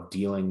job of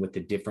dealing with the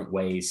different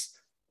ways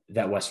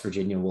that West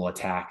Virginia will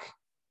attack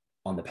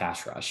on the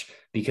pass rush.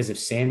 Because if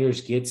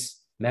Sanders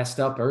gets messed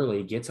up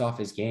early, gets off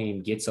his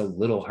game, gets a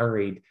little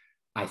hurried,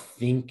 I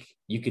think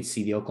you could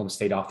see the Oklahoma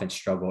State offense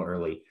struggle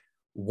early.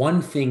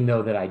 One thing,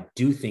 though, that I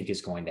do think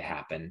is going to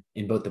happen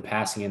in both the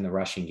passing and the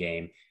rushing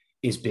game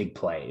is big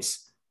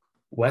plays.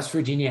 West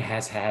Virginia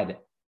has had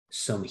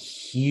some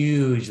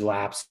huge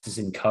lapses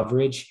in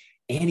coverage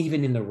and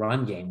even in the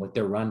run game with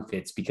their run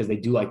fits, because they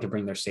do like to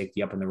bring their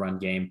safety up in the run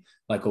game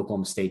like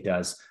Oklahoma State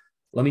does.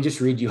 Let me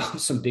just read you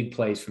some big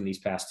plays from these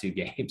past 2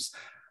 games.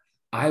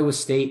 Iowa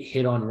State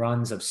hit on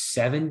runs of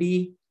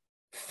 70,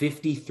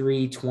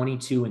 53,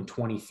 22, and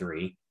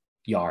 23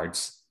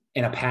 yards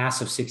and a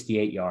pass of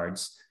 68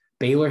 yards.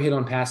 Baylor hit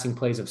on passing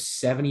plays of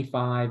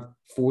 75,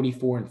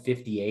 44, and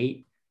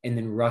 58, and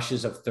then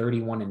rushes of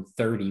 31 and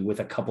 30 with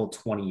a couple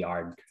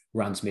 20-yard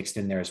runs mixed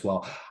in there as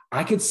well.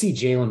 I could see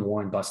Jaylen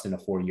Warren busting a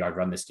 40-yard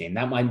run this game.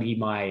 That might be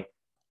my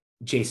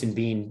Jason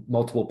Bean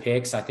multiple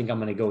picks. I think I'm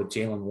going to go with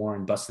Jaylen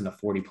Warren busting a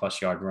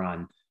 40-plus yard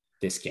run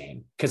this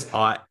game, because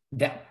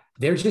that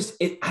they're just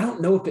 – I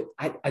don't know if it –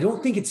 I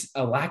don't think it's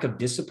a lack of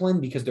discipline,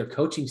 because their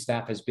coaching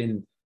staff has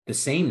been the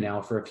same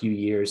now for a few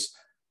years.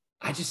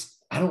 I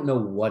don't know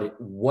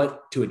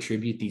what to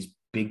attribute these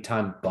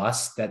big-time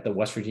busts that the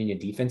West Virginia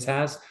defense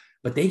has,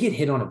 but they get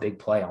hit on a big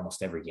play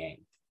almost every game.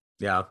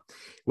 Yeah.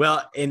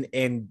 Well, and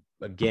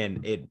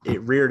again, it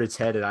reared its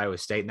head at Iowa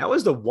State. And that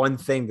was the one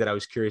thing that I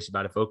was curious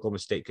about, if Oklahoma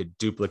State could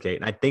duplicate.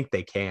 And I think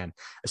they can,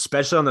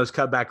 especially on those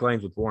cutback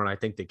lanes with Warren. I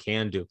think they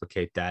can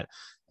duplicate that.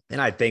 And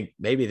I think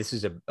maybe this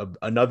is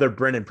another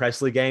Brennan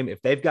Presley game.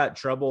 If they've got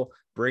trouble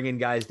bringing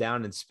guys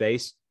down in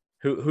space,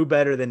 who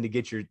better than to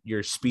get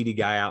your speedy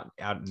guy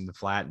out in the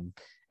flat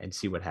and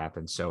see what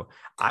happens. So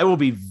I will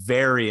be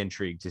very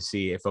intrigued to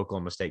see if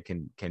Oklahoma State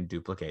can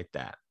duplicate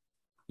that.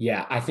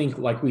 Yeah, I think,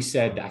 like we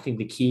said, I think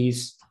the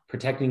keys,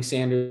 protecting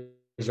Sanders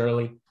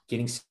early,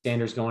 getting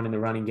Sanders going in the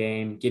running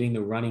game, getting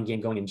the running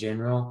game going in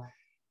general.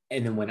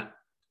 And then when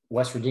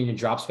West Virginia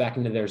drops back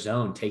into their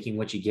zone, taking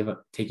what you give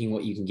up, taking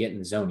what you can get in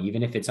the zone,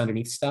 even if it's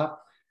underneath stuff,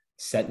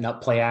 setting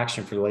up play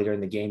action for later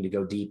in the game to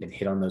go deep and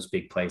hit on those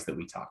big plays that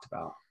we talked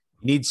about.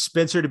 You need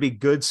Spencer to be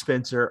good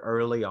Spencer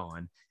early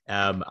on.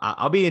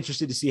 I'll be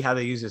interested to see how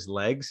they use his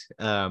legs.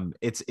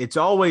 It's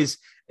always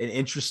an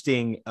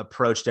interesting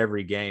approach to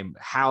every game,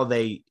 how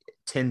they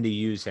tend to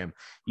use him.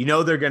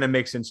 They're going to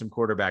mix in some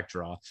quarterback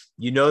draw.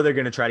 They're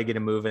going to try to get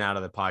him moving out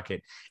of the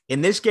pocket.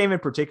 In this game in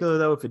particular,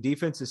 though, if a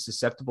defense is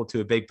susceptible to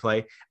a big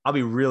play, I'll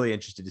be really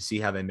interested to see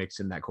how they mix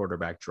in that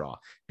quarterback draw,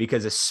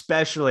 because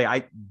especially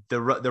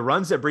the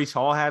runs that Breece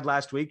Hall had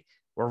last week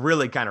were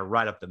really kind of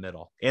right up the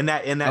middle in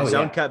that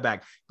zone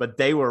cutback, but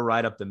they were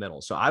right up the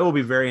middle. So I will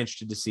be very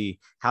interested to see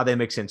how they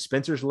mix in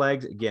Spencer's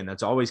legs. Again,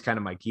 that's always kind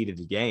of my key to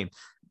the game,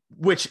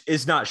 which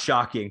is not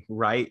shocking,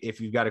 right?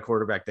 If you've got a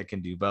quarterback that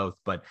can do both.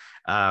 But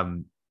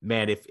man,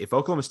 if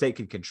Oklahoma State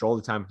can control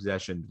the time of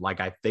possession, like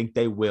I think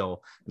they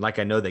will, like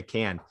I know they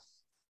can,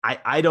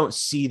 I don't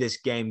see this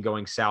game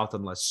going south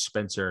unless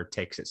Spencer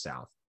takes it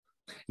south.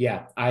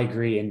 Yeah, I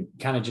agree. And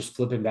kind of just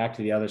flipping back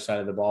to the other side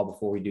of the ball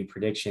before we do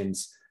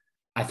predictions,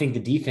 I think the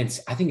defense,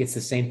 I think it's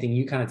the same thing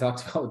you kind of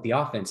talked about with the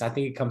offense. I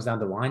think it comes down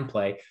to line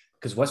play,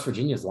 because West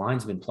Virginia's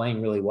line's been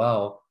playing really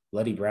well.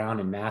 Letty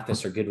Brown and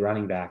Mathis are good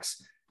running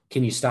backs.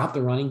 Can you stop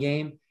the running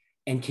game?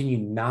 And can you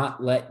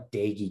not let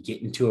Doege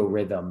get into a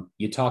rhythm?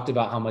 You talked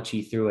about how much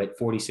he threw it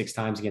 46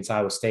 times against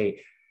Iowa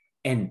State.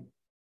 And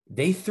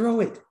they throw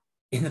it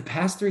in the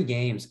past 3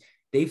 games.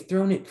 They've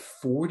thrown it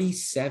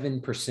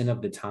 47%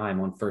 of the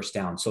time on first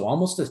down. So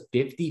almost a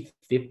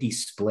 50-50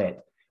 split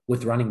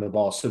with running the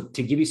ball. So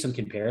to give you some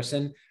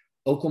comparison,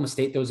 Oklahoma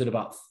State throws it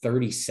about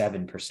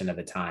 37% of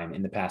the time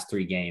in the past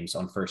 3 games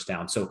on first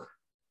down. So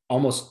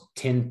almost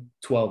 10,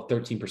 12,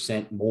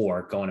 13%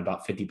 more, going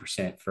about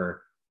 50%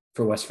 for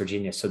West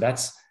Virginia. So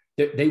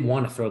they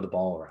want to throw the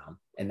ball around,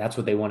 and that's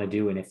what they want to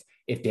do. And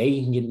if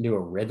they can get into a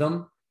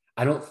rhythm,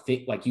 I don't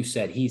think, like you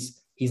said,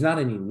 he's not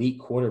an elite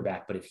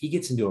quarterback, but if he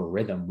gets into a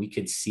rhythm, we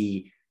could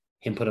see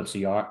him put up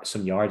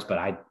some yards, but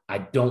I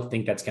don't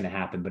think that's going to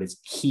happen. But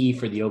it's key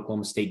for the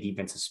Oklahoma State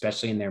defense,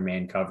 especially in their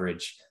man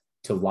coverage,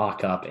 to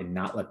lock up and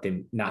not let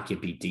them not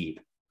get beat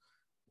deep.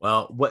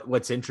 Well,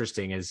 what's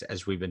interesting is,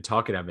 as we've been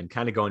talking, I've been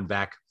kind of going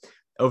back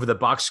over the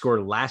box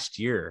score last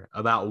year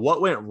about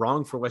what went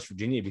wrong for West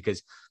Virginia,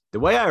 because the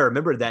way I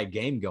remember that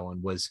game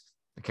going was,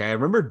 okay, I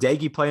remember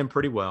Daggy playing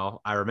pretty well.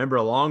 I remember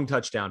a long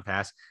touchdown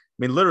pass. I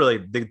mean, literally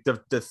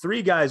the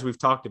three guys we've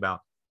talked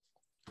about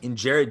in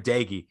Jared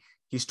Daggy,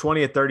 he's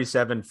 20 at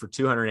 37 for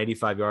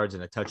 285 yards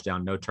and a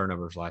touchdown, no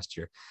turnovers last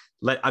year.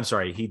 I'm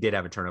sorry, he did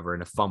have a turnover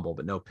and a fumble,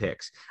 but no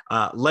picks.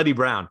 Letty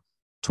Brown,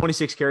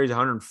 26 carries,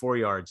 104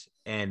 yards,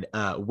 and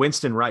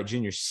Winston Wright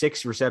Jr.,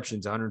 6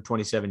 receptions,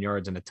 127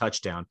 yards, and a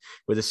touchdown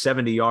with a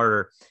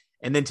 70-yarder.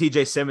 And then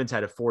TJ Simmons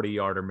had a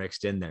 40-yarder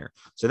mixed in there.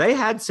 So they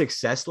had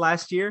success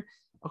last year.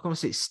 Oklahoma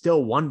State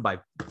still won by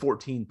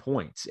 14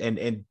 points.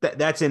 And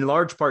that's in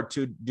large part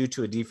due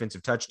to a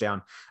defensive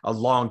touchdown, a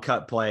long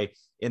cut play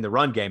in the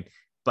run game.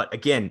 But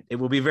again, it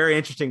will be very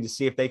interesting to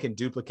see if they can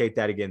duplicate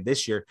that again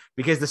this year,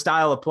 because the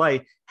style of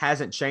play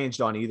hasn't changed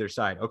on either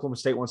side. Oklahoma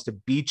State wants to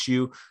beat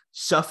you,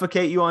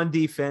 suffocate you on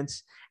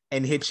defense,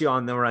 and hit you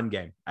on the run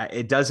game.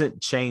 It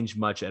doesn't change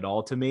much at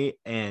all to me.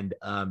 And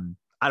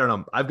I don't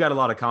know. I've got a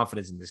lot of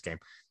confidence in this game.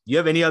 You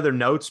have any other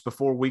notes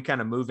before we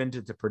kind of move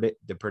into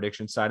the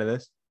prediction side of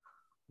this?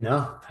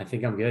 No, I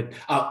think I'm good.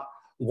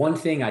 One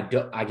thing I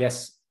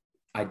guess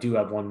I do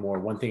have one more.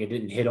 One thing I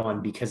didn't hit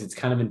on because it's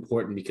kind of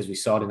important because we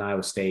saw it in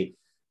Iowa State.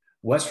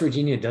 West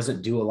Virginia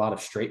doesn't do a lot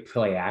of straight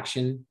play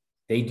action.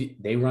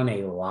 They run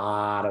a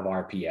lot of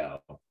RPO.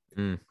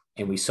 And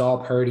we saw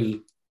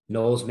Purdy,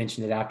 Knowles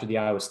mentioned it after the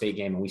Iowa State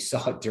game, and we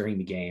saw it during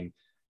the game.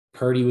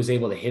 Purdy was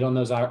able to hit on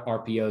those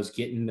RPOs,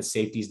 getting the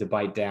safeties to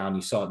bite down.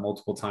 You saw it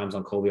multiple times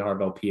on Colby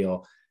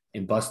Harvell-Peel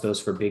and bust those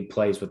for big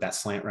plays with that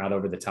slant route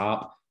over the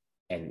top.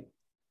 And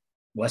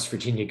West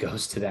Virginia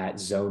goes to that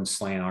zone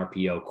slant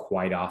RPO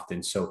quite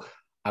often. So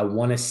I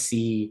want to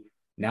see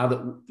now that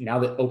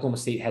Oklahoma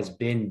State has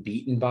been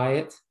beaten by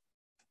it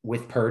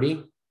with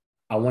Purdy,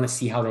 I want to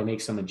see how they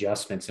make some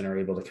adjustments and are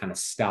able to kind of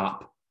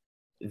stop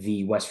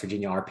the West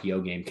Virginia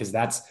RPO game, because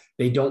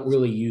they don't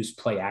really use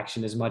play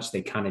action as much.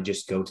 They kind of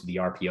just go to the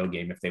RPO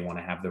game if they want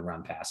to have the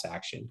run pass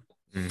action.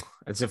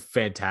 That's a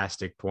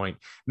fantastic point.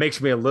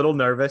 Makes me a little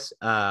nervous,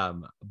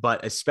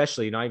 but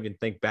especially, I even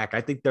think back,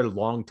 I think their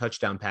long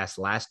touchdown pass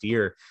last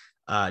year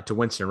to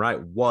Winston Wright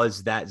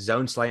was that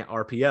zone slant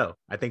RPO.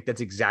 I think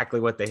that's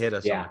exactly what they hit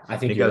us on. I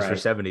think it goes for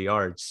 70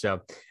 yards.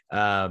 So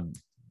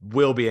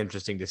will be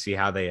interesting to see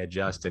how they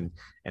adjust, and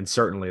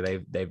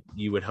certainly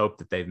you would hope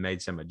that they've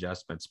made some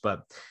adjustments.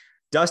 But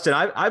Dustin,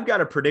 I've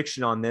got a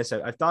prediction on this.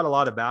 I've thought a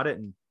lot about it,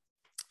 and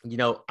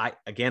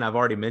I've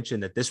already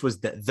mentioned that this was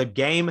the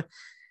game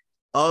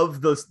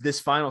of this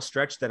final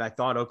stretch that I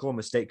thought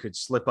Oklahoma State could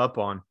slip up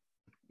on,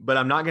 but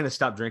I'm not going to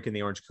stop drinking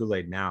the orange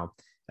Kool-Aid now.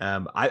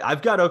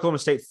 I've got Oklahoma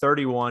State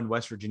 31,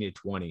 West Virginia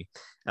 20.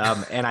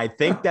 And I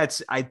think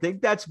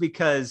that's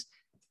because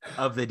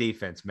of the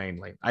defense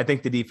mainly. I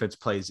think the defense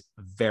plays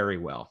very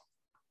well.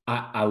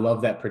 I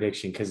love that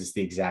prediction because it's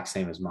the exact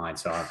same as mine.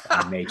 So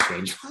I may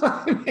change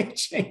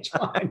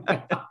mine.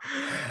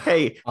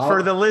 Hey,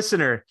 for the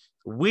listener,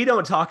 we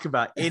don't talk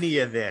about any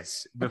of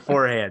this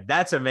beforehand.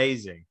 That's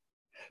amazing.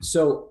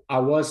 So I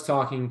was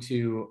talking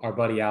to our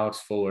buddy Alex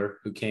Fuller,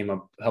 who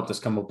helped us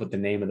come up with the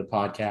name of the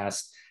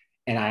podcast.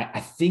 And I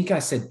think I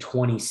said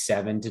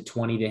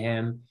 27-20 to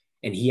him,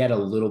 and he had a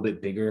little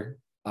bit bigger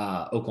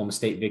Oklahoma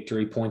State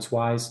victory points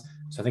wise.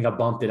 So I think I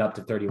bumped it up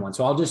to 31.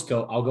 So I'll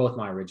go with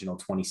my original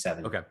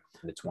 27 to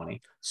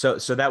 20. So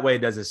that way it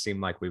doesn't seem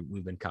like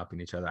we've been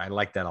copying each other. I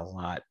like that a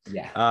lot.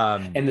 Yeah.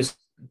 And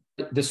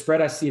the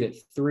spread, I see it at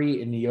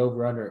 3 and the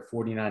over under at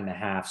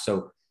 49.5. So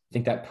I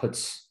think that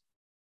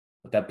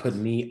put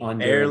me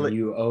under and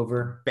you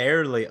over.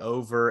 Barely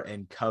over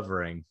and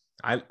covering.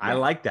 I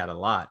like that a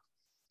lot.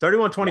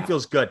 31-20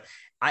 feels good.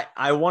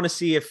 I want to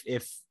see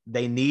if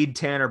they need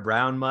Tanner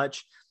Brown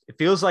much. It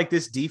feels like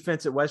this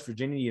defense at West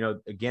Virginia,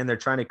 again, they're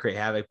trying to create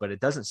havoc, but it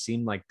doesn't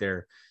seem like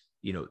they're,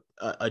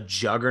 a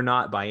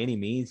juggernaut by any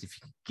means. If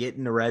you get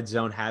in the red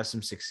zone, have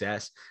some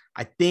success,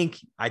 I think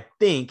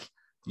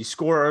you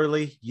score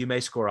early, you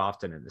may score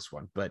often in this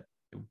one, but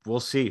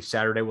we'll see.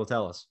 Saturday will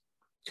tell us.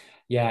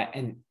 Yeah.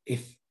 And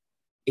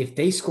if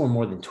they score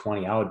more than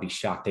 20, I would be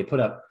shocked. They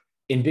put up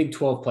in Big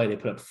 12 play, they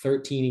put up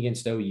 13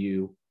 against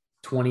OU,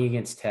 20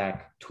 against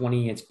Tech,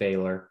 20 against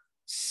Baylor,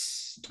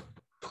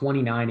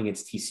 29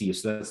 against TCU.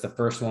 So that's the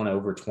first one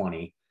over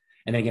 20.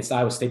 And then against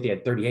Iowa State, they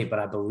had 38, but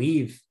I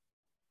believe,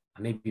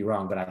 I may be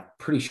wrong, but I'm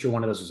pretty sure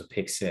one of those was a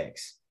pick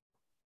 6.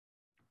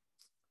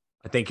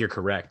 I think you're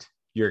correct.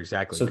 You're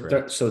exactly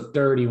correct. So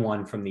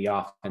 31 from the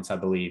offense, I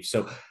believe.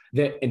 So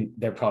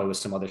there probably was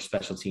some other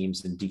special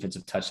teams and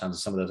defensive touchdowns in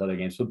some of those other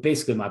games. But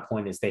basically my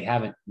point is they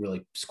haven't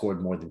really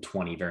scored more than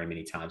 20 very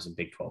many times in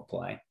Big 12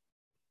 play.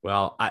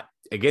 Well,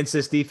 against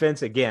this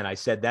defense, again, I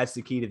said that's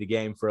the key to the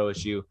game for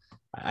OSU.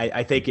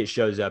 I think it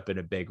shows up in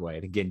a big way.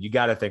 And again, you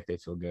got to think they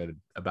feel good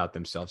about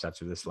themselves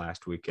after this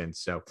last weekend.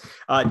 So,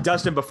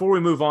 Dustin, before we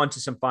move on to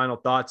some final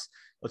thoughts,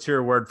 let's hear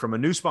a word from a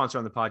new sponsor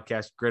on the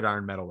podcast,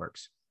 Gridiron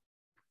Metalworks.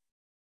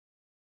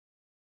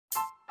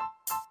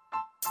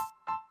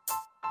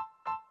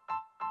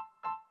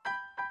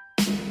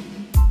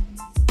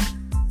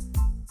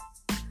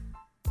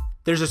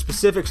 There's a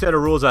specific set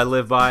of rules I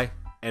live by,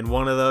 and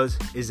one of those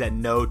is that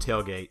no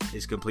tailgate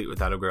is complete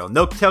without a grill.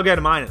 No tailgate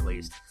of mine, at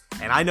least.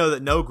 And I know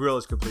that no grill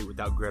is complete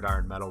without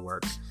Gridiron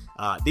Metalworks.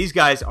 These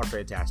guys are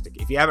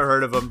fantastic. If you haven't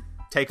heard of them,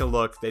 take a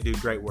look. They do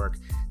great work.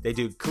 They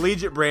do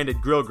collegiate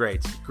branded grill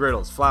grates,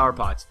 griddles, flower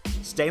pots,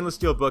 stainless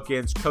steel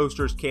bookends,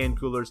 coasters, can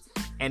coolers,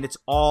 and it's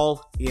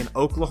all in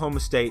Oklahoma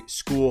State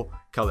school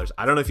colors.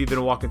 I don't know if you've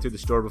been walking through the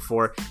store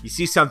before. You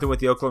see something with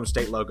the Oklahoma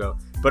State logo,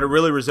 but it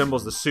really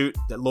resembles the suit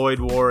that Lloyd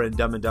wore in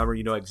Dumb and Dumber.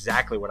 You know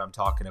exactly what I'm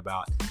talking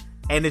about.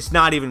 And it's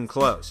not even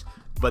close.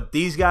 But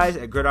these guys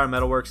at Gridiron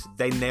Metalworks,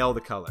 they nail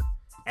the color.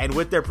 And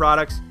with their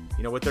products,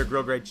 with their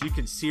grill grates, you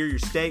can sear your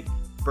steak,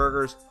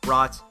 burgers,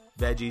 brats,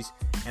 veggies,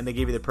 and they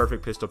give you the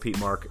perfect Pistol Pete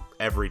mark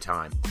every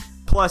time.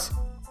 Plus,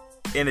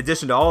 in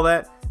addition to all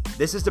that,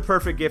 this is the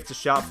perfect gift to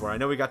shop for. I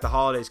know we got the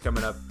holidays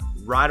coming up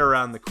right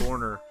around the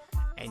corner,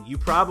 and you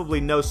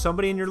probably know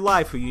somebody in your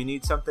life who you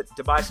need something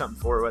to buy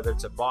something for, whether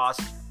it's a boss,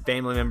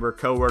 family member,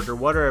 coworker,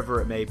 whatever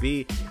it may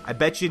be. I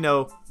bet you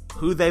know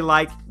who they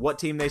like, what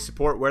team they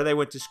support, where they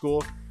went to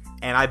school,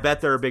 and I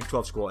bet they're a Big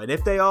 12 school. And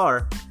if they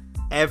are,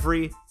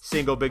 every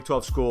single Big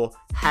 12 school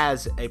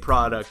has a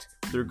product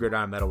through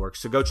Gridiron Metalworks,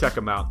 so go check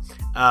them out.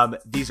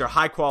 These are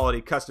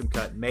high-quality,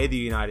 custom-cut, made in the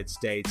United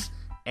States.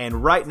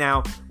 And right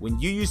now, when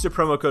you use the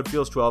promo code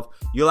FEELS12,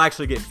 you'll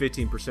actually get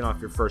 15%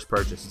 off your first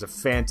purchase. It's a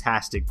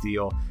fantastic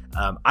deal.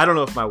 I don't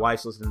know if my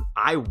wife's listening.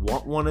 I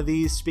want one of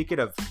these. Speaking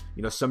of,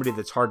 somebody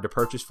that's hard to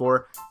purchase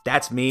for,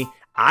 that's me.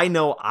 I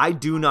know I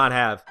do not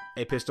have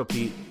a Pistol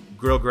Pete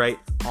grill grate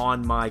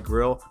on my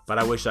grill, but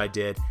I wish I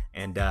did.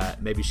 And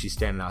maybe she's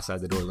standing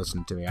outside the door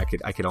listening to me. I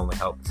could only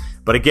hope.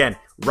 But again,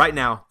 right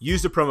now,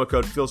 use the promo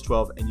code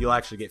FEELS12 and you'll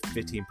actually get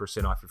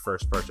 15% off your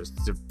first purchase.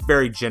 It's a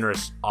very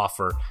generous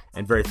offer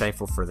and very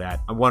thankful for that.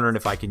 I'm wondering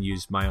if I can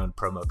use my own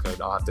promo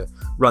code. I'll have to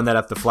run that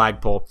up the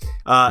flagpole.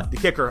 The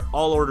kicker,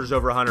 all orders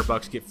over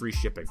 $100 get free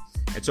shipping.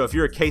 And so if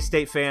you're a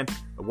K-State fan,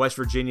 a West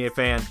Virginia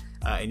fan,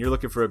 and you're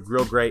looking for a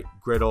grill grate,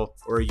 griddle,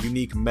 or a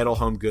unique metal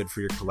home good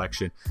for your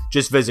collection,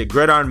 just visit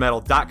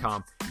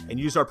gridironmetal.com and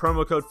use our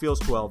promo code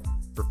FEELS12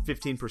 for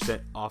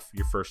 15% off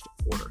your first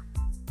order.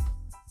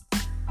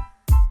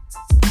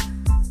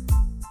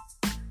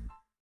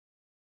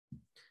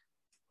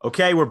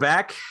 Okay, we're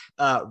back.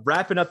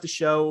 Wrapping up the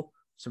show.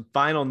 Some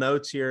final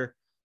notes here.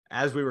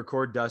 As we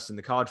record, Dustin,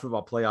 the college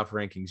football playoff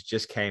rankings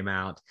just came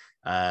out.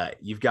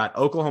 You've got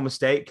Oklahoma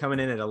State coming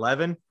in at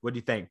 11. What do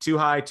you think? Too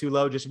high, too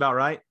low, just about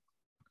right?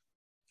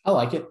 I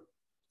like it.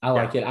 I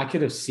like it. I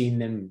could have seen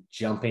them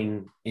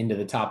jumping into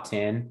the top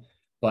 10,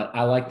 but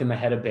I like them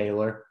ahead of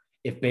Baylor.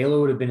 If Baylor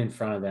would have been in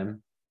front of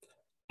them,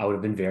 I would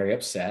have been very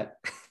upset.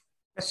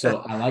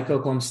 So I like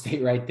Oklahoma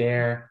State right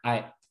there.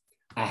 I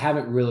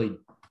haven't really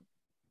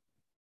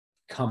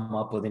come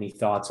up with any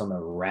thoughts on the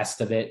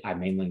rest of it. I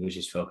mainly was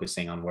just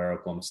focusing on where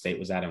Oklahoma State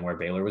was at and where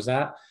Baylor was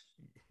at.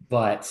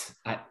 But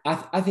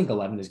I think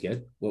 11 is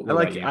good.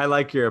 I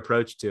like your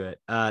approach to it.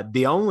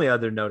 The only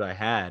other note I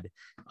had,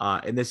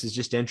 and this is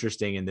just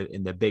interesting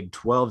in the Big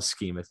 12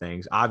 scheme of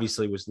things,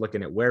 obviously was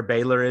looking at where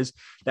Baylor is.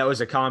 That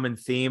was a common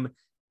theme.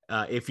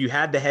 If you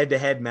had the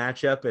head-to-head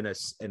matchup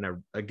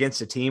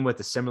against a team with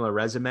a similar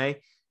resume,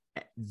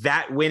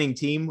 that winning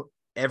team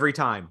every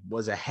time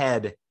was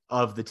ahead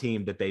of the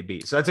team that they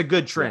beat. So that's a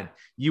good trend.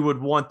 Yeah. You would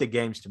want the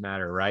games to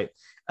matter, right?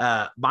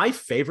 My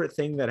favorite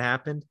thing that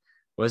happened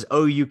was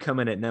OU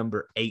coming at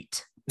number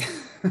 8.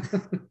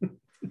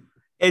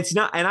 It's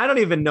not, and I don't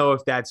even know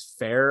if that's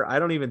fair. I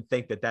don't even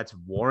think that that's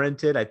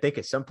warranted. I think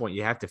at some point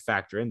you have to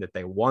factor in that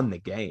they won the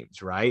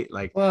games, right?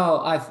 I'm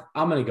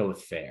going to go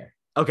with fair.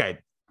 Okay.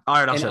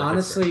 All right.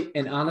 Honestly,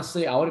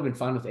 I would have been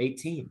fine with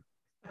 18.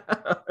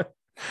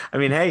 I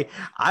mean, hey,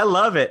 I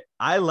love it.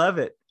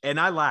 And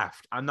I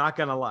laughed. I'm not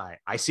going to lie.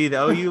 I see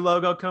the OU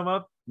logo come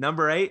up,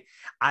 number 8.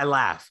 I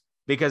laugh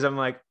because I'm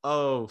like,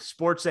 oh,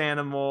 sports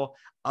animal.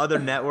 Other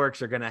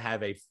networks are going to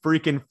have a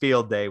freaking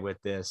field day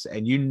with this.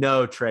 And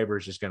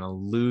Traber's just going to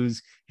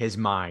lose his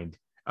mind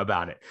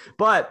about it.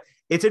 But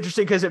it's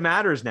interesting because it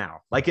matters now.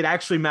 Like, it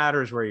actually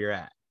matters where you're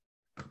at.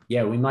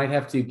 Yeah, we might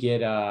have to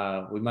get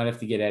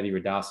Eddie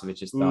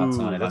Radosovich's thoughts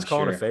on it. Let's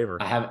call it a favor.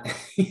 I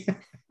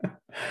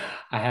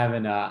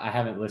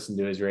haven't listened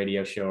to his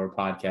radio show or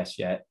podcast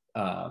yet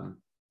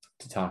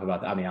to talk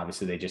about that. I mean,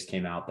 obviously they just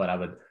came out, but I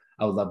would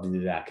love to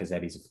do that because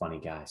Eddie's a funny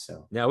guy.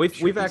 So yeah,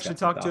 we've actually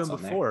talked to him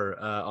before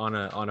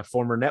on a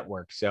former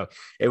network, so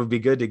it would be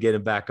good to get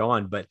him back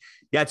on. But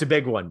yeah, it's a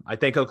big one. I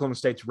think Oklahoma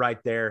State's right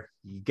there.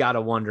 You got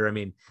to wonder. I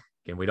mean,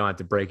 again, we don't have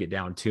to break it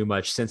down too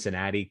much.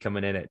 Cincinnati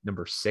coming in at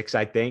number 6,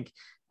 I think,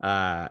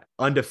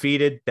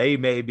 undefeated. They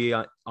may be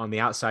on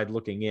the outside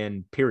looking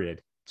in.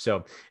 Period.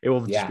 So it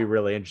will just be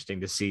really interesting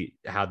to see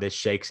how this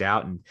shakes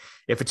out. And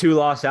if a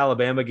 2-loss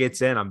Alabama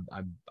gets in,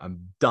 I'm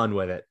done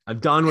with it. I'm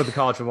done with the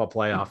college football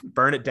playoff.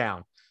 Burn it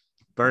down,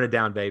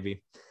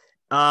 baby.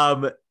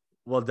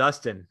 Well,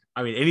 Dustin,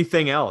 I mean,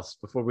 anything else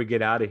before we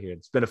get out of here?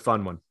 It's been a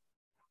fun one.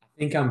 I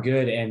think I'm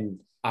good. And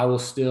I will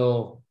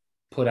still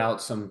put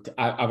out some,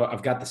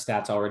 I've got the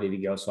stats all ready to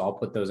go. So I'll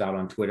put those out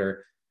on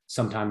Twitter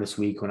sometime this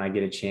week when I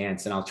get a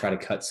chance, and I'll try to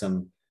cut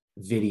some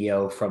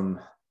video from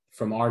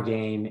our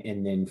game,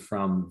 and then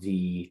from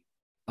the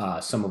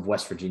some of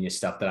West Virginia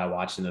stuff that I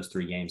watched in those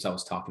 3 games I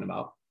was talking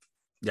about.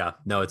 Yeah,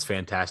 no, it's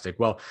fantastic.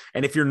 Well,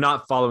 and if you're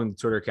not following the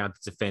Twitter account,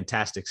 it's a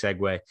fantastic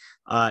segue.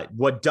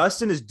 What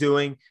Dustin is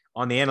doing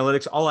on the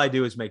analytics, all I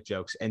do is make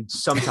jokes. And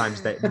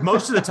sometimes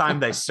most of the time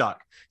they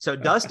suck. So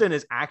Dustin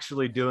is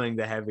actually doing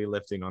the heavy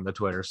lifting on the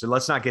Twitter. So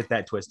let's not get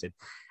that twisted.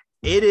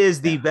 It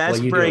is the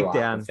best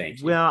breakdown.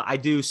 Well, I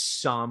do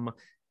some,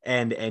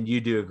 and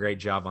you do a great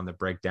job on the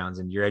breakdowns,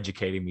 and you're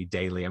educating me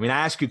daily. I mean,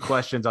 I ask you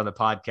questions on the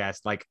podcast,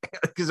 like,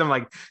 because I'm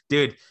like,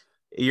 dude,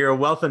 you're a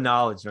wealth of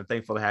knowledge, and I'm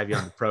thankful to have you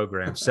on the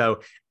program.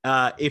 So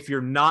if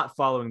you're not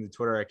following the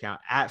Twitter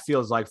account at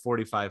Feels Like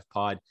 45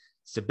 Pod,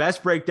 it's the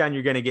best breakdown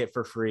you're going to get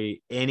for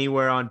free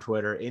anywhere on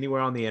Twitter,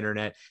 anywhere on the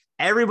internet.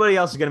 Everybody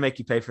else is going to make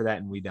you pay for that,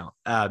 and we don't.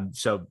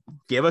 So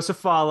give us a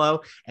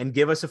follow and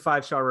give us a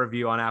 5-star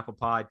review on Apple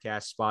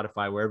Podcasts,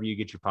 Spotify, wherever you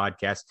get your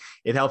podcasts.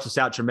 It helps us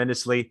out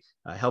tremendously.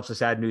 Helps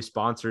us add new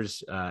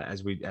sponsors.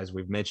 As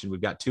we've mentioned, we've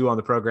got 2 on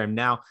the program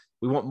now.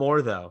 We want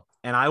more though.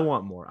 And I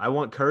want more. I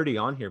want Curdy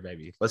on here,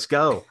 baby. Let's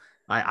go.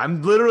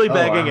 I'm literally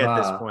begging at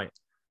this point.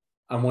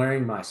 I'm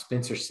wearing my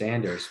Spencer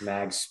Sanders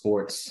Mag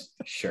Sports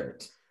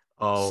shirt.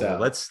 Oh, so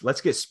let's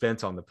get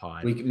Spence on the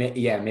pod.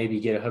 Maybe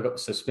get a hookup.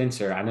 So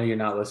Spencer, I know you're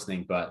not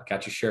listening, but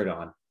got your shirt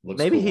on.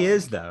 Maybe cool he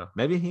is though.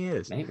 Maybe he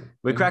is. Maybe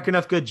we crack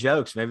enough good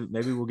jokes.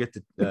 Maybe we'll get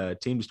the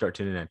team to start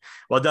tuning in.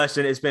 Well,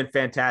 Dustin, it's been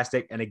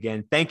fantastic. And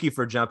again, thank you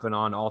for jumping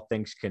on, all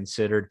things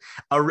considered.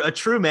 A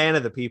true man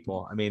of the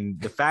people. I mean,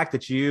 the fact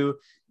that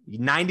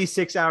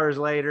 96 hours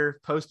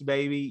later, post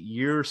baby,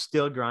 you're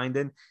still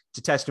grinding. It's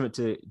a testament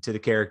to the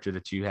character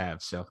that you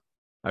have. So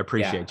I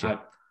appreciate you.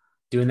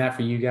 Doing that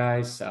for you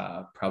guys.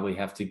 Probably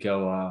have to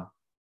go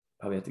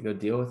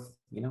deal with,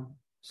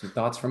 some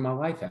thoughts from my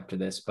wife after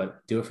this,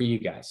 but do it for you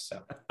guys.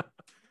 So,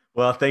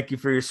 well, thank you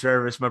for your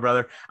service, my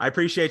brother. I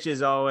appreciate you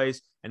as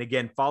always. And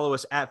again, follow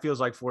us at Feels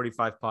Like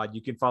 45 Pod.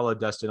 You can follow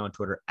Dustin on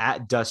Twitter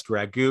at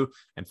DustRagu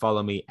and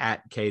follow me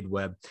at Cade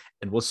Webb.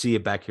 And we'll see you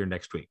back here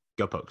next week.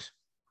 Go Pokes.